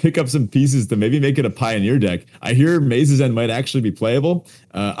to pick up some pieces to maybe make it a Pioneer deck. I hear Maze's End might actually be playable.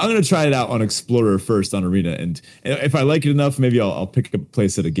 I'm going to try it out on Explorer first on Arena. And if I like it enough, maybe I'll pick up a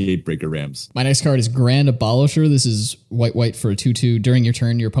place at a Gatebreaker Rams. My next card is Grand Abolisher. This is white for a 2/2. During your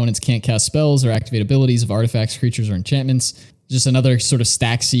turn, your opponents can't cast spells or activate abilities of artifacts, creatures, or enchantments. Just another sort of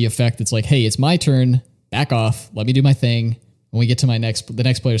Staxy effect. It's like, hey, it's my turn. Back off. Let me do my thing. When we get to the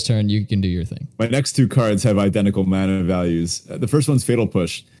next player's turn, you can do your thing. My next two cards have identical mana values. The first one's Fatal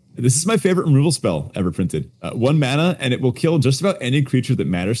Push. This is my favorite removal spell ever printed. 1 mana, and it will kill just about any creature that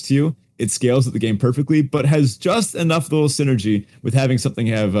matters to you. It scales with the game perfectly, but has just enough little synergy with having something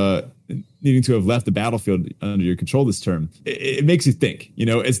needing to have left the battlefield under your control this turn. It makes you think.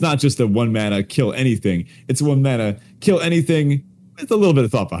 It's not just a 1 mana kill anything. It's a 1 mana kill anything with a little bit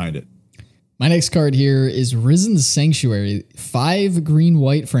of thought behind it. My next card here is Risen Sanctuary, 5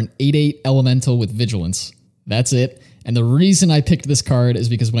 green-white for an 8/8 elemental with vigilance. That's it. And the reason I picked this card is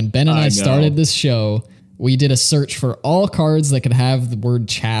because when Ben and I started this show, we did a search for all cards that could have the word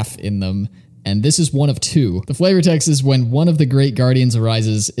chaff in them. And this is one of 2. The flavor text is when one of the great guardians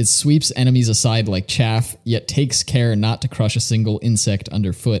arises, it sweeps enemies aside like chaff, yet takes care not to crush a single insect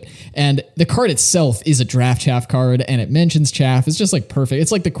underfoot. And the card itself is a draft chaff card, and it mentions chaff. It's just like perfect.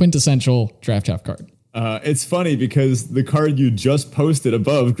 It's like the quintessential draft chaff card. It's funny because the card you just posted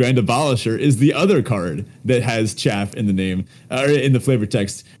above, Grand Abolisher, is the other card that has chaff in the name, or in the flavor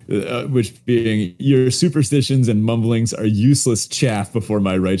text, which being, your superstitions and mumblings are useless chaff before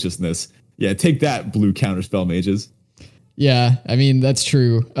my righteousness. Yeah, take that, blue counterspell mages. Yeah, I mean, that's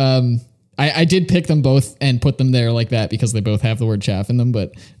true. I did pick them both and put them there like that because they both have the word chaff in them,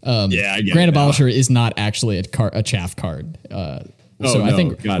 but Grand Abolisher is not actually a chaff card. I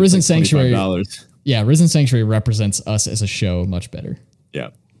think Risen Sanctuary. Yeah, Risen Sanctuary represents us as a show much better. Yeah.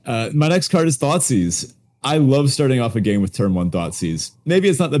 My next card is Thoughtseize. I love starting off a game with turn 1 Thoughtseize. Maybe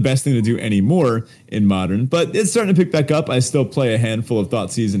it's not the best thing to do anymore in Modern, but it's starting to pick back up. I still play a handful of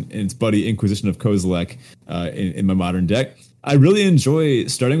Thoughtseize and its buddy Inquisition of Kozilek in my Modern deck. I really enjoy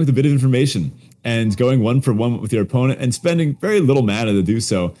starting with a bit of information and going 1 for 1 with your opponent and spending very little mana to do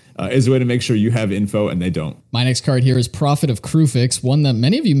so is a way to make sure you have info and they don't. My next card here is Prophet of Krufix, one that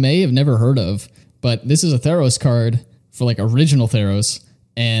many of you may have never heard of, but this is a Theros card for like original Theros.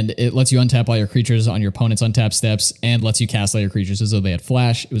 And it lets you untap all your creatures on your opponent's untap steps and lets you cast all your creatures as though they had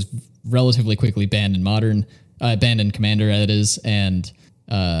flash. It was relatively quickly banned in Modern, banned in Commander, that is. And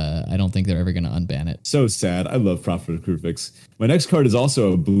I don't think they're ever going to unban it. So sad. I love Prophet Crucifix. My next card is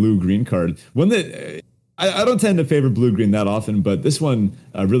also a blue-green card. One that I don't tend to favor blue-green that often, but this one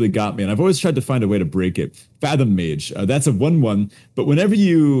really got me, and I've always tried to find a way to break it. Fathom Mage. That's a 1/1, but whenever a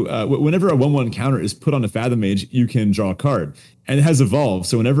 1/1 counter is put on a Fathom Mage, you can draw a card, and it has evolved.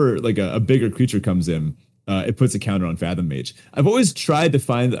 So whenever like a bigger creature comes in, it puts a counter on Fathom Mage. I've always tried to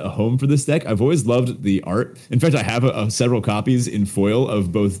find a home for this deck. I've always loved the art. In fact, I have several copies in foil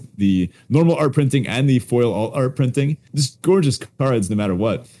of both the normal art printing and the foil alt art printing. Just gorgeous cards no matter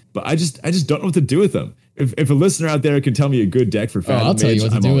what. But I just don't know what to do with them. If a listener out there can tell me a good deck for Fathom Mage, I'll tell you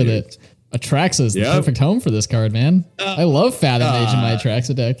what to do with it. Atraxa is the perfect home for this card, man. I love Fathom Mage in my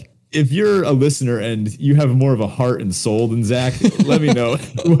Atraxa deck. If you're a listener and you have more of a heart and soul than Zach, let me know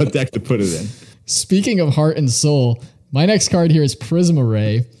what deck to put it in. Speaking of heart and soul, my next card here is Prism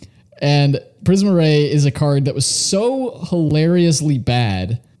Array. And Prism Array is a card that was so hilariously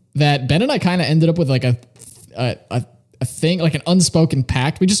bad that Ben and I kind of ended up with like a thing, like an unspoken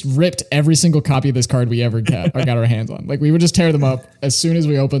pact. We just ripped every single copy of this card we ever got our hands on. Like we would just tear them up as soon as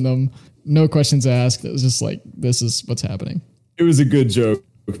we opened them. No questions asked. It was just like, this is what's happening. It was a good joke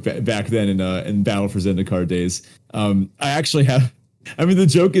back then in Battle for Zendikar days. I actually have... I mean, the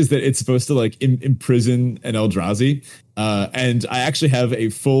joke is that it's supposed to like imprison an Eldrazi. And I actually have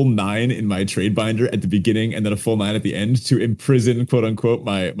a full 9 in my trade binder at the beginning and then a full 9 at the end to imprison, quote unquote,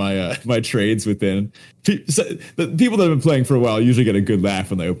 my trades within. So the people that have been playing for a while usually get a good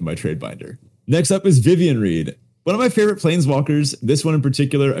laugh when they open my trade binder. Next up is Vivian Reed. One of my favorite planeswalkers, this one in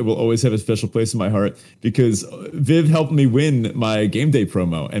particular, I will always have a special place in my heart because Viv helped me win my game day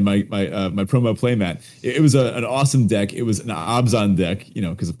promo and my promo playmat. It was an awesome deck. It was an Abzan deck,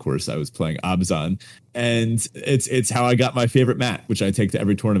 because of course I was playing Abzan, and it's how I got my favorite mat, which I take to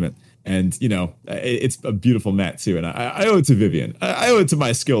every tournament. And it's a beautiful mat too, and I owe it to Vivian. I owe it to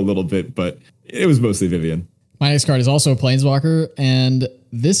my skill a little bit, but it was mostly Vivian. My next card is also a Planeswalker, and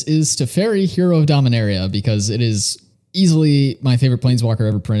this is Teferi, Hero of Dominaria, because it is easily my favorite Planeswalker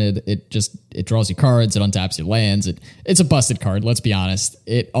ever printed. It draws you cards, it untaps your lands. It's a busted card, let's be honest.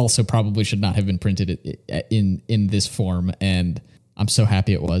 It also probably should not have been printed in this form, and I'm so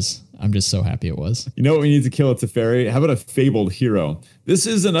happy it was. I'm just so happy it was. You know what we need to kill at Teferi? How about a Fabled Hero? This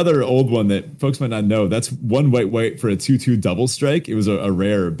is another old one that folks might not know. That's 1 white for a 2/2 double strike. It was a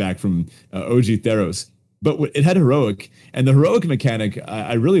rare back from OG Theros. But it had heroic, and the heroic mechanic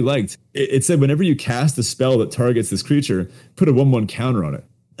I really liked. It said whenever you cast a spell that targets this creature, put a 1/1 counter on it.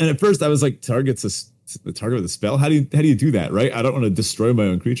 And at first I was like, targets the target with a spell? How do you do that, right? I don't want to destroy my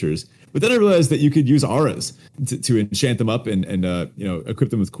own creatures. But then I realized that you could use auras to enchant them up and equip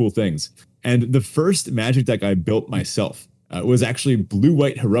them with cool things. And the first Magic deck I built myself was actually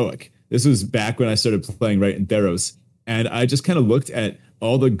blue-white heroic. This was back when I started playing right in Theros, and I just kind of looked at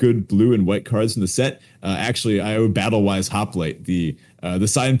all the good blue and white cards from the set. Actually, I owe Battle-Wise Hoplite, the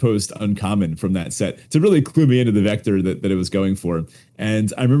signpost uncommon from that set, to really clue me into the vector that it was going for.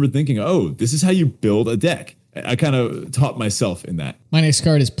 And I remember thinking, oh, this is how you build a deck. I kind of taught myself in that. My next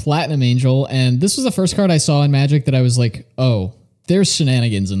card is Platinum Angel, and this was the first card I saw in Magic that I was like, oh, there's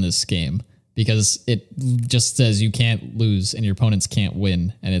shenanigans in this game, because it just says you can't lose and your opponents can't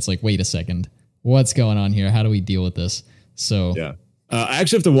win. And it's like, wait a second, what's going on here? How do we deal with this? So yeah. I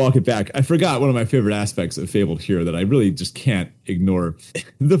actually have to walk it back. I forgot one of my favorite aspects of Fabled Hero that I really just can't ignore.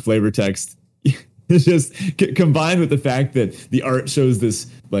 The flavor text. It's just combined with the fact that the art shows this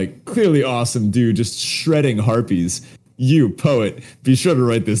like clearly awesome dude just shredding harpies. You, poet, be sure to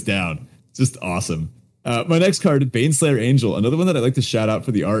write this down. Just awesome. My next card, Baneslayer Angel, another one that I'd like to shout out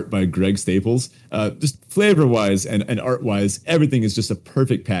for the art by Greg Staples. Just flavor-wise and art-wise, everything is just a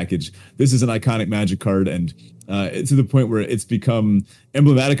perfect package. This is an iconic Magic card, and to the point where it's become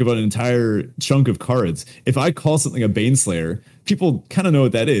emblematic of an entire chunk of cards. If I call something a Baneslayer, people kind of know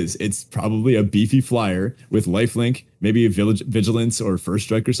what that is. It's probably a beefy flyer with lifelink, maybe a vigilance or first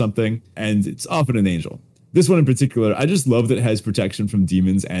strike or something, and it's often an angel. This one in particular, I just love that it has protection from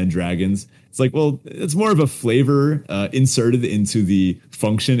demons and dragons. It's like, well, it's more of a flavor inserted into the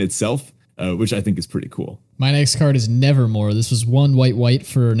function itself, which I think is pretty cool. My next card is Nevermore. This was 1 white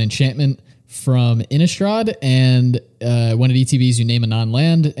for an enchantment from Innistrad, and when it ETBs, you name a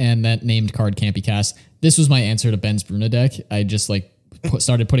non-land, and that named card can't be cast. This was my answer to Ben's Bruna deck. I just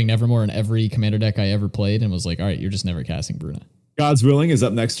started putting Nevermore in every commander deck I ever played, and was like, all right, you're just never casting Bruna. God's Willing is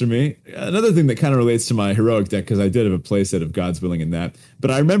up next for me. Another thing that kind of relates to my heroic deck, because I did have a playset of God's Willing in that. But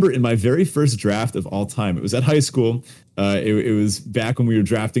I remember in my very first draft of all time, it was at high school. It was back when we were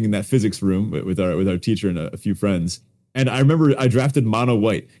drafting in that physics room with our teacher and a few friends. And I remember I drafted mono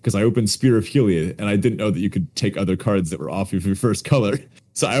white because I opened Spear of Heliod, and I didn't know that you could take other cards that were off of your first color.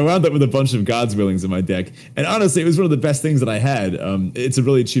 So I wound up with a bunch of God's Willings in my deck, and honestly, it was one of the best things that I had. It's a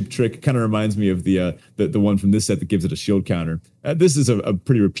really cheap trick. Kind of reminds me of the one from this set that gives it a shield counter. This is a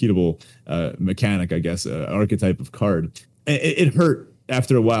pretty repeatable mechanic, I guess, archetype of card. It hurt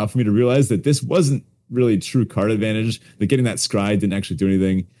after a while for me to realize that this wasn't really true card advantage. That getting that scry didn't actually do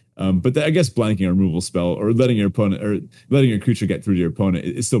anything. But I guess blanking a removal spell or letting your opponent or letting your creature get through to your opponent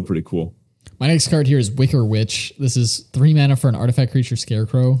is still pretty cool. My next card here is Wicker Witch. This is 3 mana for an artifact creature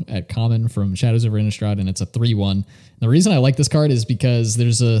Scarecrow at common from Shadows over Innistrad, and it's a 3/1. The reason I like this card is because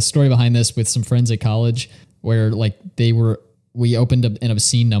there's a story behind this with some friends at college where like we opened up an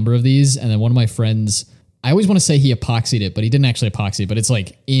obscene number of these, and then one of my friends, I always want to say he epoxied it, but he didn't actually epoxy it, but it's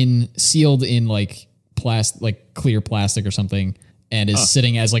like sealed in like clear plastic or something, and is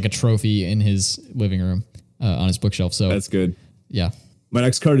sitting as like a trophy in his living room on his bookshelf. So that's good. Yeah. My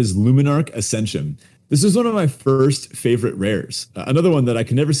next card is Luminarch Ascension. This is one of my first favorite rares. Another one that I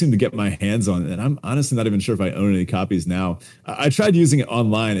can never seem to get my hands on, and I'm honestly not even sure if I own any copies now. I tried using it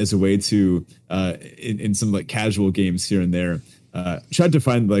online as a way to, in some like casual games here and there, tried to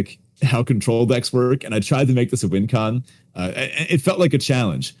find like how control decks work, and I tried to make this a win con. It felt like a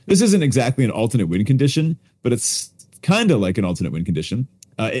challenge. This isn't exactly an alternate win condition, but it's kind of like an alternate win condition.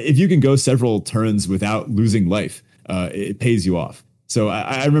 If you can go several turns without losing life, it pays you off. So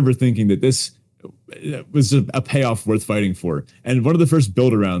I remember thinking that this was a payoff worth fighting for. And one of the first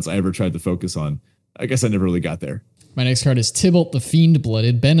build-arounds I ever tried to focus on. I guess I never really got there. My next card is Tybalt the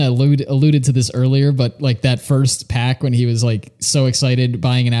Fiend-Blooded. Ben alluded to this earlier, but like that first pack when he was like so excited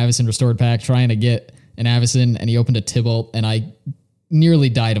buying an Avacyn Restored pack, trying to get an Avacyn, and he opened a Tybalt, and I nearly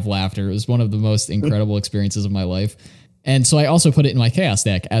died of laughter. It was one of the most incredible experiences of my life. And so I also put it in my Chaos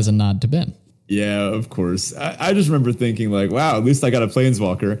deck as a nod to Ben. Yeah, of course. I just remember thinking like, wow, at least I got a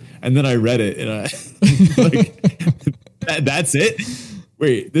Planeswalker. And then I read it and I like, that's it?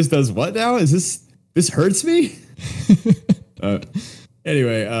 Wait, this does what now? Is this hurts me?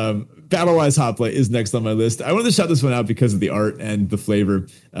 Anyway, Battlewise Hoplite is next on my list. I wanted to shout this one out because of the art and the flavor.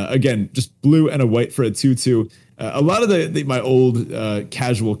 Again, just blue and a white for a 2/2. A lot of my old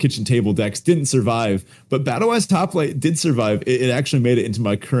casual kitchen table decks didn't survive, but Battlewise Hoplite did survive. It actually made it into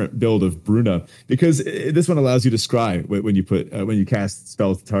my current build of Bruna because this one allows you to scry when you cast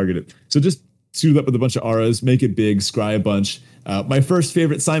spells to target it. So just suit it up with a bunch of auras, make it big, scry a bunch. My first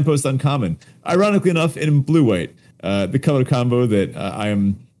favorite Signpost uncommon, ironically enough, in blue-white, the color combo that I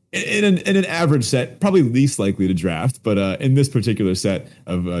am in an average set probably least likely to draft, but in this particular set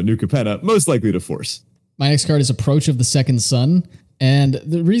of New Capenna, most likely to force. My next card is Approach of the Second Sun, and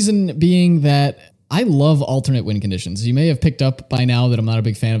the reason being that I love alternate win conditions. You may have picked up by now that I'm not a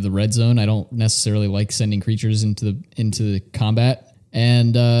big fan of the red zone. I don't necessarily like sending creatures into the combat,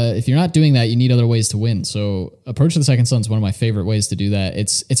 and if you're not doing that, you need other ways to win. So Approach of the Second Sun is one of my favorite ways to do that.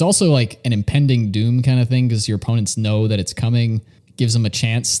 It's also like an impending doom kind of thing because your opponents know that it's coming, gives them a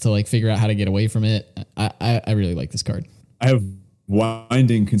chance to like figure out how to get away from it. I really like this card. I have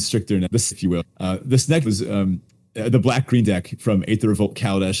Winding Constrictor, this, if you will. This deck was the black-green deck from Aether Revolt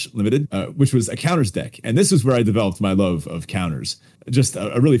Kaladesh Limited, which was a counters deck. And this is where I developed my love of counters. Just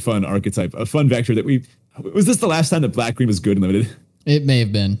a really fun archetype, a fun vector that was this the last time that black-green was good in Limited? It may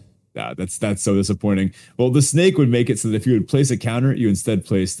have been. That's so disappointing. Well, the snake would make it so that if you would place a counter, you instead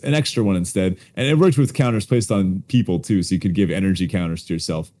placed an extra one instead. And it worked with counters placed on people too, so you could give energy counters to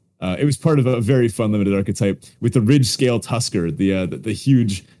yourself. It was part of a very fun limited archetype with the Ridge Scale Tusker, the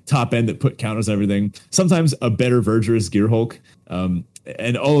huge top end that put counters on everything. Sometimes a better Verdurous Gearhulk.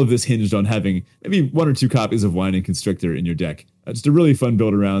 And all of this hinged on having maybe 1 or 2 copies of Winding Constrictor in your deck. Just a really fun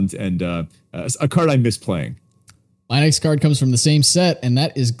build around and a card I miss playing. My next card comes from the same set, and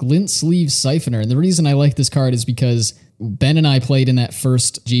that is Glint Sleeve Siphoner. And the reason I like this card is because Ben and I played in that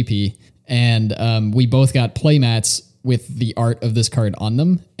first GP, and we both got playmats with the art of this card on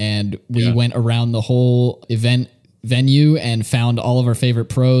them, and we went around the whole event venue and found all of our favorite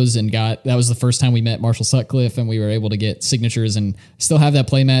pros, and that was the first time we met Marshall Sutcliffe, and we were able to get signatures, and still have that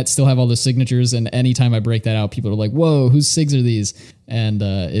playmat, still have all the signatures, and anytime I break that out, people are like, whoa, whose sigs are these? And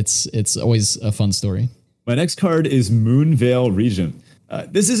it's always a fun story. My next card is Moonveil Regent.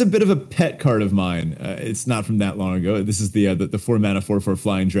 This is a bit of a pet card of mine. It's not from that long ago. This is the 4-mana 4/4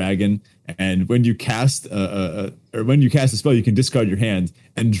 Flying Dragon, and when you cast a spell, you can discard your hand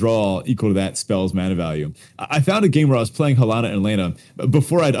and draw equal to that spell's mana value. I found a game where I was playing Halana and Elena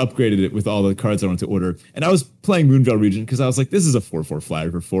before I'd upgraded it with all the cards I wanted to order, and I was playing Moonveil Regent because I was like, this is a 4/4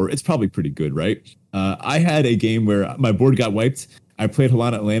 flyer for 4. It's probably pretty good, right? I had a game where my board got wiped. I played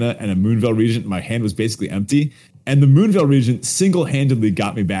Halana Elena and a Moonveil Regent. My hand was basically empty. And the Moonveil Regent single-handedly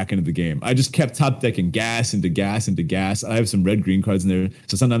got me back into the game. I just kept top decking gas into gas into gas. I have some red-green cards in there,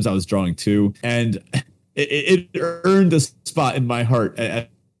 so sometimes I was drawing two. And it earned a spot in my heart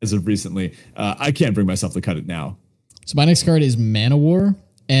as of recently. I can't bring myself to cut it now. So my next card is Mana War,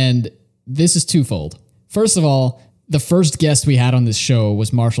 and this is twofold. First of all, the first guest we had on this show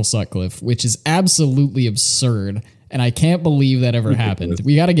was Marshall Sutcliffe, which is absolutely absurd, and I can't believe that ever happened.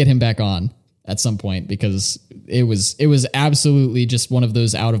 We got to get him back on at some point because it was absolutely just one of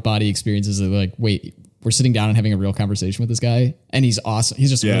those out-of-body experiences of like, wait, we're sitting down and having a real conversation with this guy, and he's awesome. He's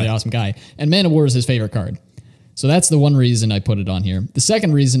just a really awesome guy, and Mana War is his favorite card. So that's the one reason I put it on here. The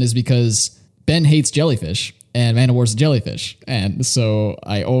second reason is because Ben hates jellyfish, and Mana War's a jellyfish. And so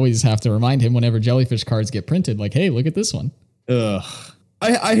I always have to remind him whenever jellyfish cards get printed, like, hey, look at this one. Ugh.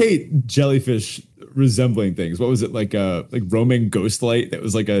 I hate jellyfish resembling things. What was it, like roaming ghostlight that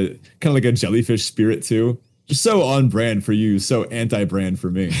was like a kind of like a jellyfish spirit too? Just so on brand for you, so anti-brand for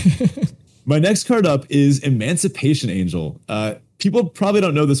me. My next card up is Emancipation Angel. People probably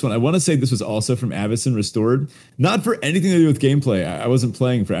don't know this one. I want to say this was also from Avacyn Restored. Not for anything to do with gameplay. I wasn't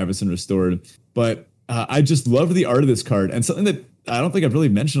playing for Avacyn Restored, but I just loved the art of this card. And something that I don't think I've really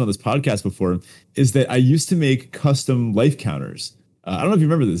mentioned on this podcast before is that I used to make custom life counters. I don't know if you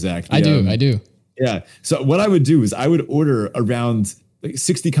remember this, Zach. I do. Yeah. So what I would do is I would order around like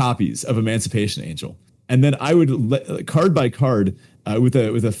 60 copies of Emancipation Angel. And then I would, card by card, with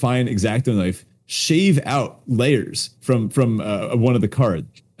a fine X-Acto knife, shave out layers from one of the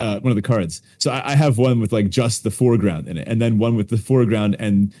cards. So I have one with like just the foreground in it, and then one with the foreground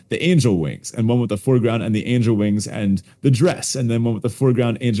and the angel wings, and one with the foreground and the angel wings and the dress, and then one with the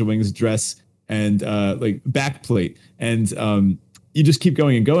foreground, angel wings, dress, and like backplate. And you just keep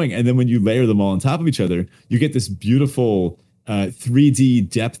going and going. And then when you layer them all on top of each other, you get this beautiful 3D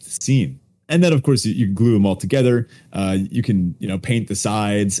depth scene. And then, of course, you glue them all together. You can, paint the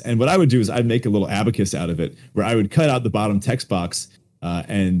sides. And what I would do is I'd make a little abacus out of it, where I would cut out the bottom text box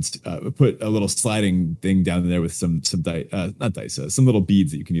and put a little sliding thing down there with some little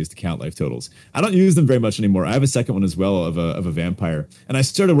beads that you can use to count life totals. I don't use them very much anymore. I have a second one as well of a vampire, and I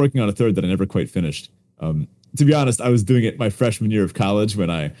started working on a third that I never quite finished. To be honest, I was doing it my freshman year of college when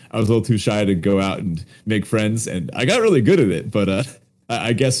I was a little too shy to go out and make friends, and I got really good at it. But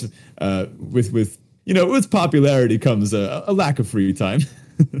I guess with popularity comes a lack of free time.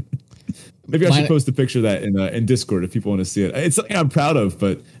 Maybe I should post a picture of that in Discord if people want to see it. It's something I'm proud of,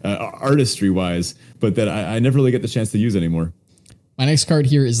 but artistry-wise, but that I never really get the chance to use anymore. My next card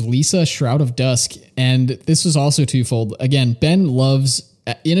here is Lisa, Shroud of Dusk, and this was also twofold. Again, Ben loves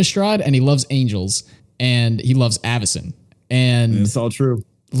Innistrad, and he loves Angels, and he loves Avacyn. And it's all true.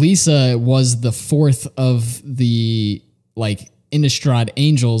 Lisa was the fourth of the, Innistrad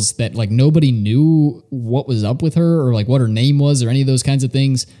Angels that nobody knew what was up with her or what her name was or any of those kinds of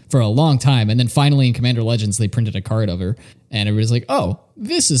things for a long time. And then finally in Commander Legends, they printed a card of her and everybody's like, oh,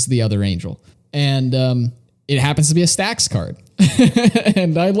 this is the other angel. And it happens to be a Stax card.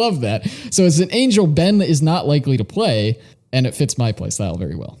 And I love that. So it's an angel Ben is not likely to play, and it fits my play style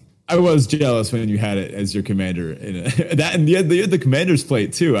very well. I was jealous when you had it as your commander. And you had the commander's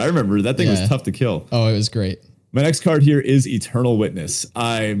plate too. I remember that thing was tough to kill. Oh, it was great. My next card here is Eternal Witness.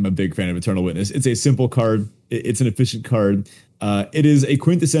 I'm a big fan of Eternal Witness. It's a simple card. It's an efficient card. It is a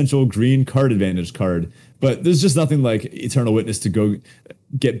quintessential green card advantage card, but there's just nothing like Eternal Witness to go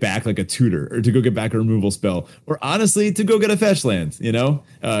get back like a tutor, or to go get back a removal spell, or honestly to go get a fetch land.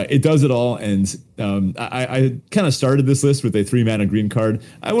 It does it all. And I kind of started this list with a 3-mana green card.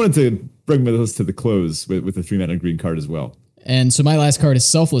 I wanted to bring my list to the close with a 3-mana green card as well. And so my last card is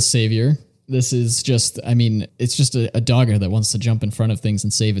Selfless Savior. This is just, it's just a dogger that wants to jump in front of things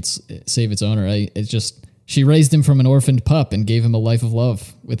and save its owner. She raised him from an orphaned pup and gave him a life of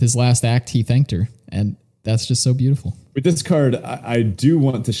love. With his last act, he thanked her. And that's just so beautiful. With this card, I do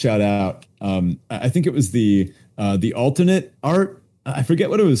want to shout out, I think it was the alternate art. I forget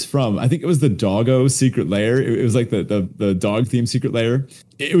what it was from. I think it was the Doggo Secret Lair. It was like the dog themed Secret Lair.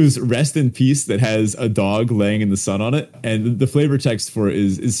 It was Rest in Peace that has a dog laying in the sun on it. And the flavor text for it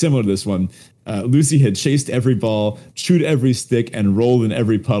is similar to this one. Lucy had chased every ball, chewed every stick, and rolled in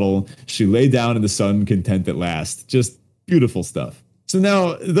every puddle. She lay down in the sun, content at last. Just beautiful stuff. So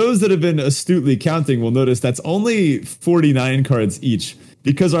now, those that have been astutely counting will notice that's only 49 cards each,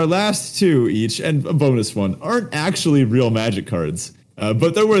 because our last two each, and a bonus one, aren't actually real Magic cards.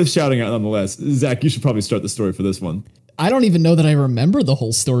 But they're worth shouting out nonetheless. Zach, you should probably start the story for this one. I don't even know that I remember the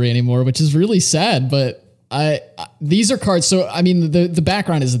whole story anymore, which is really sad, but these are cards. So, the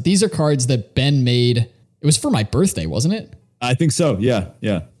background is that these are cards that Ben made. It was for my birthday, wasn't it? I think so. Yeah.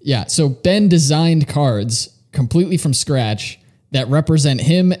 Yeah. Yeah. So Ben designed cards completely from scratch that represent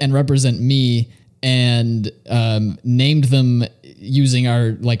him and represent me, and named them using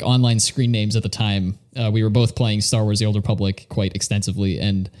our like online screen names at the time. We were both playing Star Wars: The Old Republic quite extensively,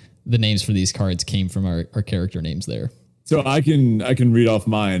 and the names for these cards came from our character names there. So I can read off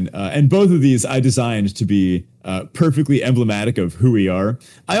mine, and both of these I designed to be perfectly emblematic of who we are.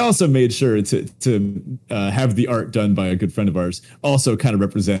 I also made sure to have the art done by a good friend of ours, also kind of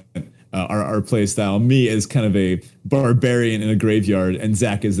represent our play style. Me as kind of a barbarian in a graveyard, and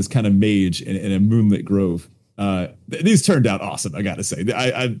Zach is this kind of mage in a moonlit grove. These turned out awesome, I gotta say.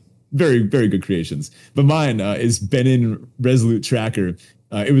 I very, very good creations. But mine is Benin Resolute Tracker.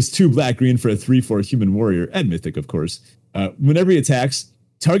 It was 2 black-green for a 3/4 human warrior, and mythic, of course. Whenever he attacks,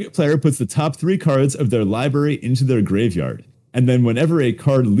 target player puts the top 3 cards of their library into their graveyard. And then whenever a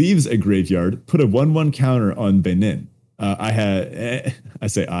card leaves a graveyard, put a 1/1 counter on Benin. It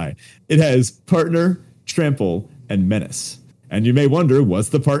has Partner, Trample, and Menace. And you may wonder, what's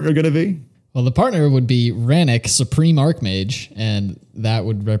the partner going to be? Well, the partner would be Rannick, Supreme Archmage, and that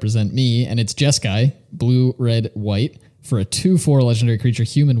would represent me. And it's Jeskai, blue, red, white, for a 2/4 legendary creature,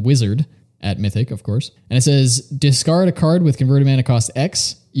 human wizard, at mythic, of course. And it says, discard a card with converted mana cost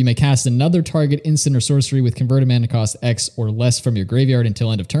X. You may cast another target instant or sorcery with converted mana cost X or less from your graveyard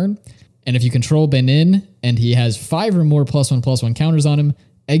until end of turn. And if you control Benin and he has 5 or more +1/+1 counters on him,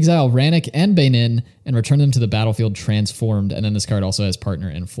 exile Rannick and Benin and return them to the battlefield transformed. And then this card also has partner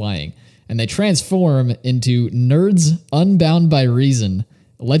and flying. And they transform into Nerds Unbound by Reason,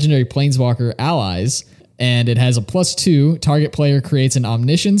 legendary planeswalker allies. And it has a +2. Target player creates an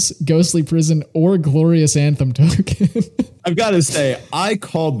Omniscience, Ghostly Prison, or Glorious Anthem token. I've got to say, I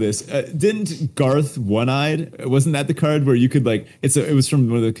called this. Didn't Garth One-Eyed? Wasn't that the card where you could like? It was from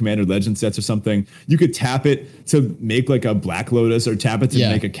one of the Commander Legend sets or something. You could tap it to make like a Black Lotus, or tap it to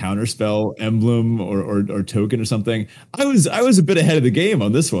make a counterspell emblem or token or something. I was a bit ahead of the game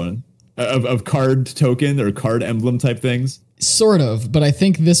on this one of card token or card emblem type things. Sort of, but I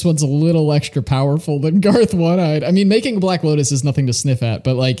think this one's a little extra powerful than Garth One-Eyed. I mean, making a Black Lotus is nothing to sniff at,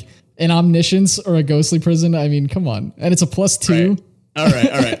 but like an Omniscience or a Ghostly Prison, I mean, come on. And it's a +2.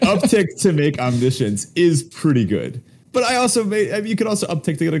 Right. All right. Uptick to make Omniscience is pretty good. But you could also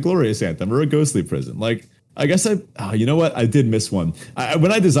uptick to get a Glorious Anthem or a Ghostly Prison. Like, I guess you know what? I did miss one.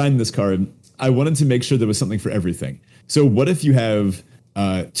 When I designed this card, I wanted to make sure there was something for everything. So what if you have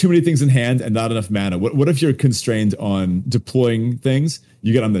too many things in hand and not enough mana? What if you're constrained on deploying things?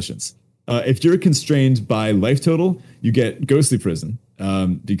 You get Omniscience. If you're constrained by life total, you get Ghostly Prison,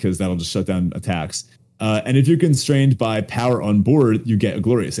 because that'll just shut down attacks. And if you're constrained by power on board, you get a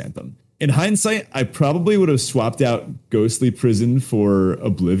Glorious Anthem. In hindsight, I probably would have swapped out Ghostly Prison for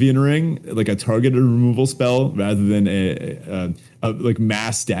Oblivion Ring, like a targeted removal spell, rather than a like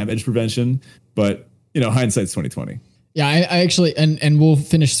mass damage prevention. But hindsight's 20/20. Yeah, I actually, and we'll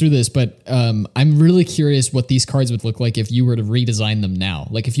finish through this, but I'm really curious what these cards would look like if you were to redesign them now.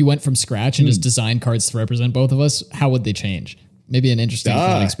 Like if you went from scratch and just designed cards to represent both of us, how would they change? Maybe an interesting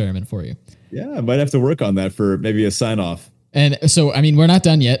thought experiment for you. Yeah, I might have to work on that for maybe a sign-off. And so, I mean, we're not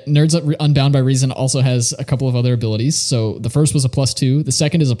done yet. Nerds Unbound by Reason also has a couple of other abilities. So the first was a +2. The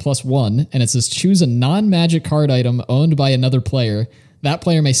second is a +1. And it says choose a non-magic card item owned by another player. That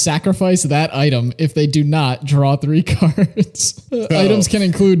player may sacrifice that item. If they do not, draw 3 cards. Items can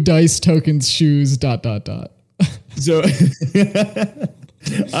include dice, tokens, shoes, ... So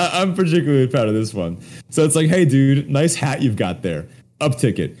I'm particularly proud of this one. So it's like, hey, dude, nice hat you've got there.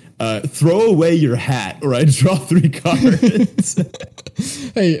 Uptick it. Throw away your hat or I draw 3 cards.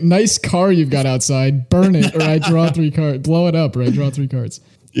 Hey, nice car you've got outside. Burn it or I draw 3 cards. Blow it up or I draw 3 cards.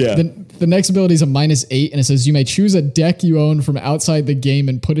 Yeah. The next ability is a -8, and it says you may choose a deck you own from outside the game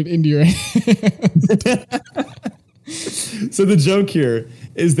and put it into your hand. So the joke here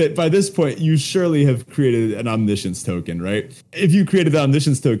is that by this point, you surely have created an Omniscience token, right? If you created the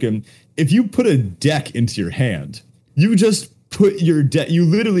Omniscience token, if you put a deck into your hand, you just put your deck, you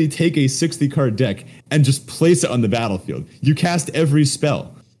literally take a 60-card deck and just place it on the battlefield. You cast every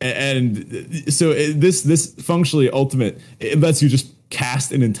spell. And so this functionally ultimate, it lets you just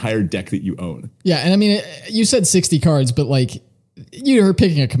cast an entire deck that you own. Yeah, and I mean, you said 60 cards, but like you're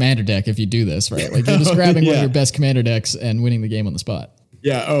picking a commander deck if you do this, right? Like you're just grabbing one of your best commander decks and winning the game on the spot.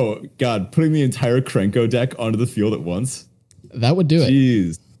 Yeah. Oh God, putting the entire Krenko deck onto the field at once. That would do it.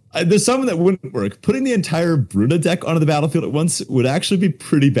 Jeez. There's some that wouldn't work. Putting the entire Bruna deck onto the battlefield at once would actually be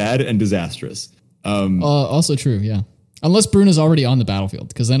pretty bad and disastrous. Also true, yeah. Unless Bruna's already on the battlefield,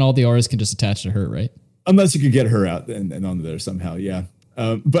 because then all the auras can just attach to her, right? Unless you could get her out and onto there somehow, yeah.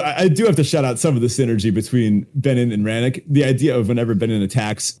 But I do have to shout out some of the synergy between Benin and Rannick. The idea of whenever Benin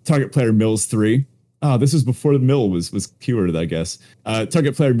attacks, target player mills 3. Oh, this was before the mill was keyworded, I guess.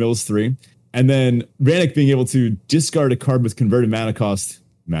 Target player mills 3. And then Rannick being able to discard a card with converted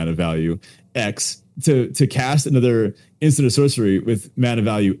mana value X to cast another instant or sorcery with mana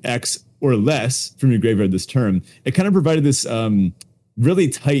value X or less from your graveyard this turn. It kind of provided this really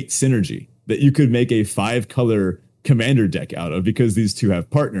tight synergy that you could make a 5-color commander deck out of, because these two have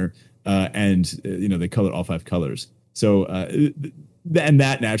partner and they color all 5 colors. So and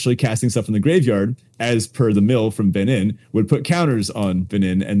that naturally casting stuff in the graveyard, as per the mill from Benin, would put counters on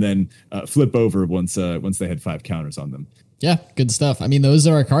Benin and then flip over once they had 5 counters on them. Yeah, good stuff. I mean, those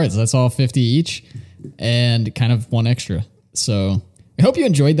are our cards. That's all 50 each and kind of 1 extra. So I hope you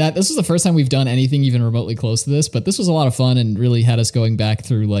enjoyed that. This was the first time we've done anything even remotely close to this, but this was a lot of fun and really had us going back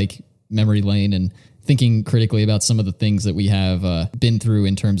through like memory lane and thinking critically about some of the things that we have been through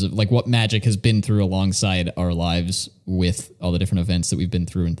in terms of like what Magic has been through alongside our lives with all the different events that we've been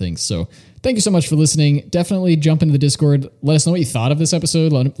through and things. So thank you so much for listening. Definitely jump into the Discord. Let us know what you thought of this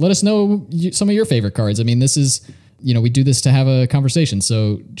episode. Let us know some of your favorite cards. I mean, this is, we do this to have a conversation.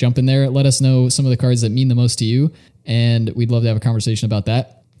 So jump in there. Let us know some of the cards that mean the most to you. And we'd love to have a conversation about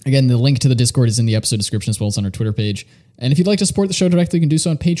that. Again, the link to the Discord is in the episode description as well as on our Twitter page. And if you'd like to support the show directly, you can do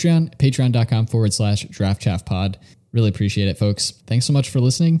so on Patreon, patreon.com/draftchaffpod. Really appreciate it, folks. Thanks so much for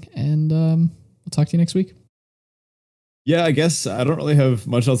listening, and we'll talk to you next week. Yeah, I guess I don't really have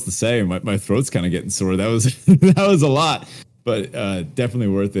much else to say. My throat's kind of getting sore. That was that was a lot, but definitely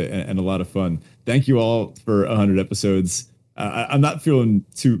worth it and a lot of fun. Thank you all for 100 episodes. I'm not feeling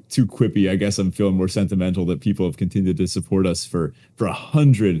too quippy. I guess I'm feeling more sentimental that people have continued to support us for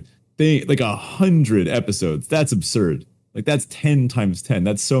 100 episodes. That's absurd. Like, that's 10 times 10.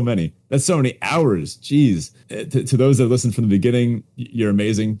 That's so many. That's so many hours. Jeez. To those that listened from the beginning, you're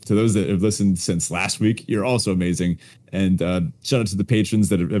amazing. To those that have listened since last week, you're also amazing. And shout out to the patrons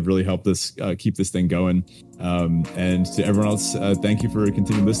that have really helped us keep this thing going. And to everyone else, thank you for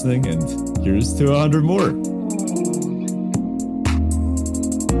continuing listening. And here's to 100 more.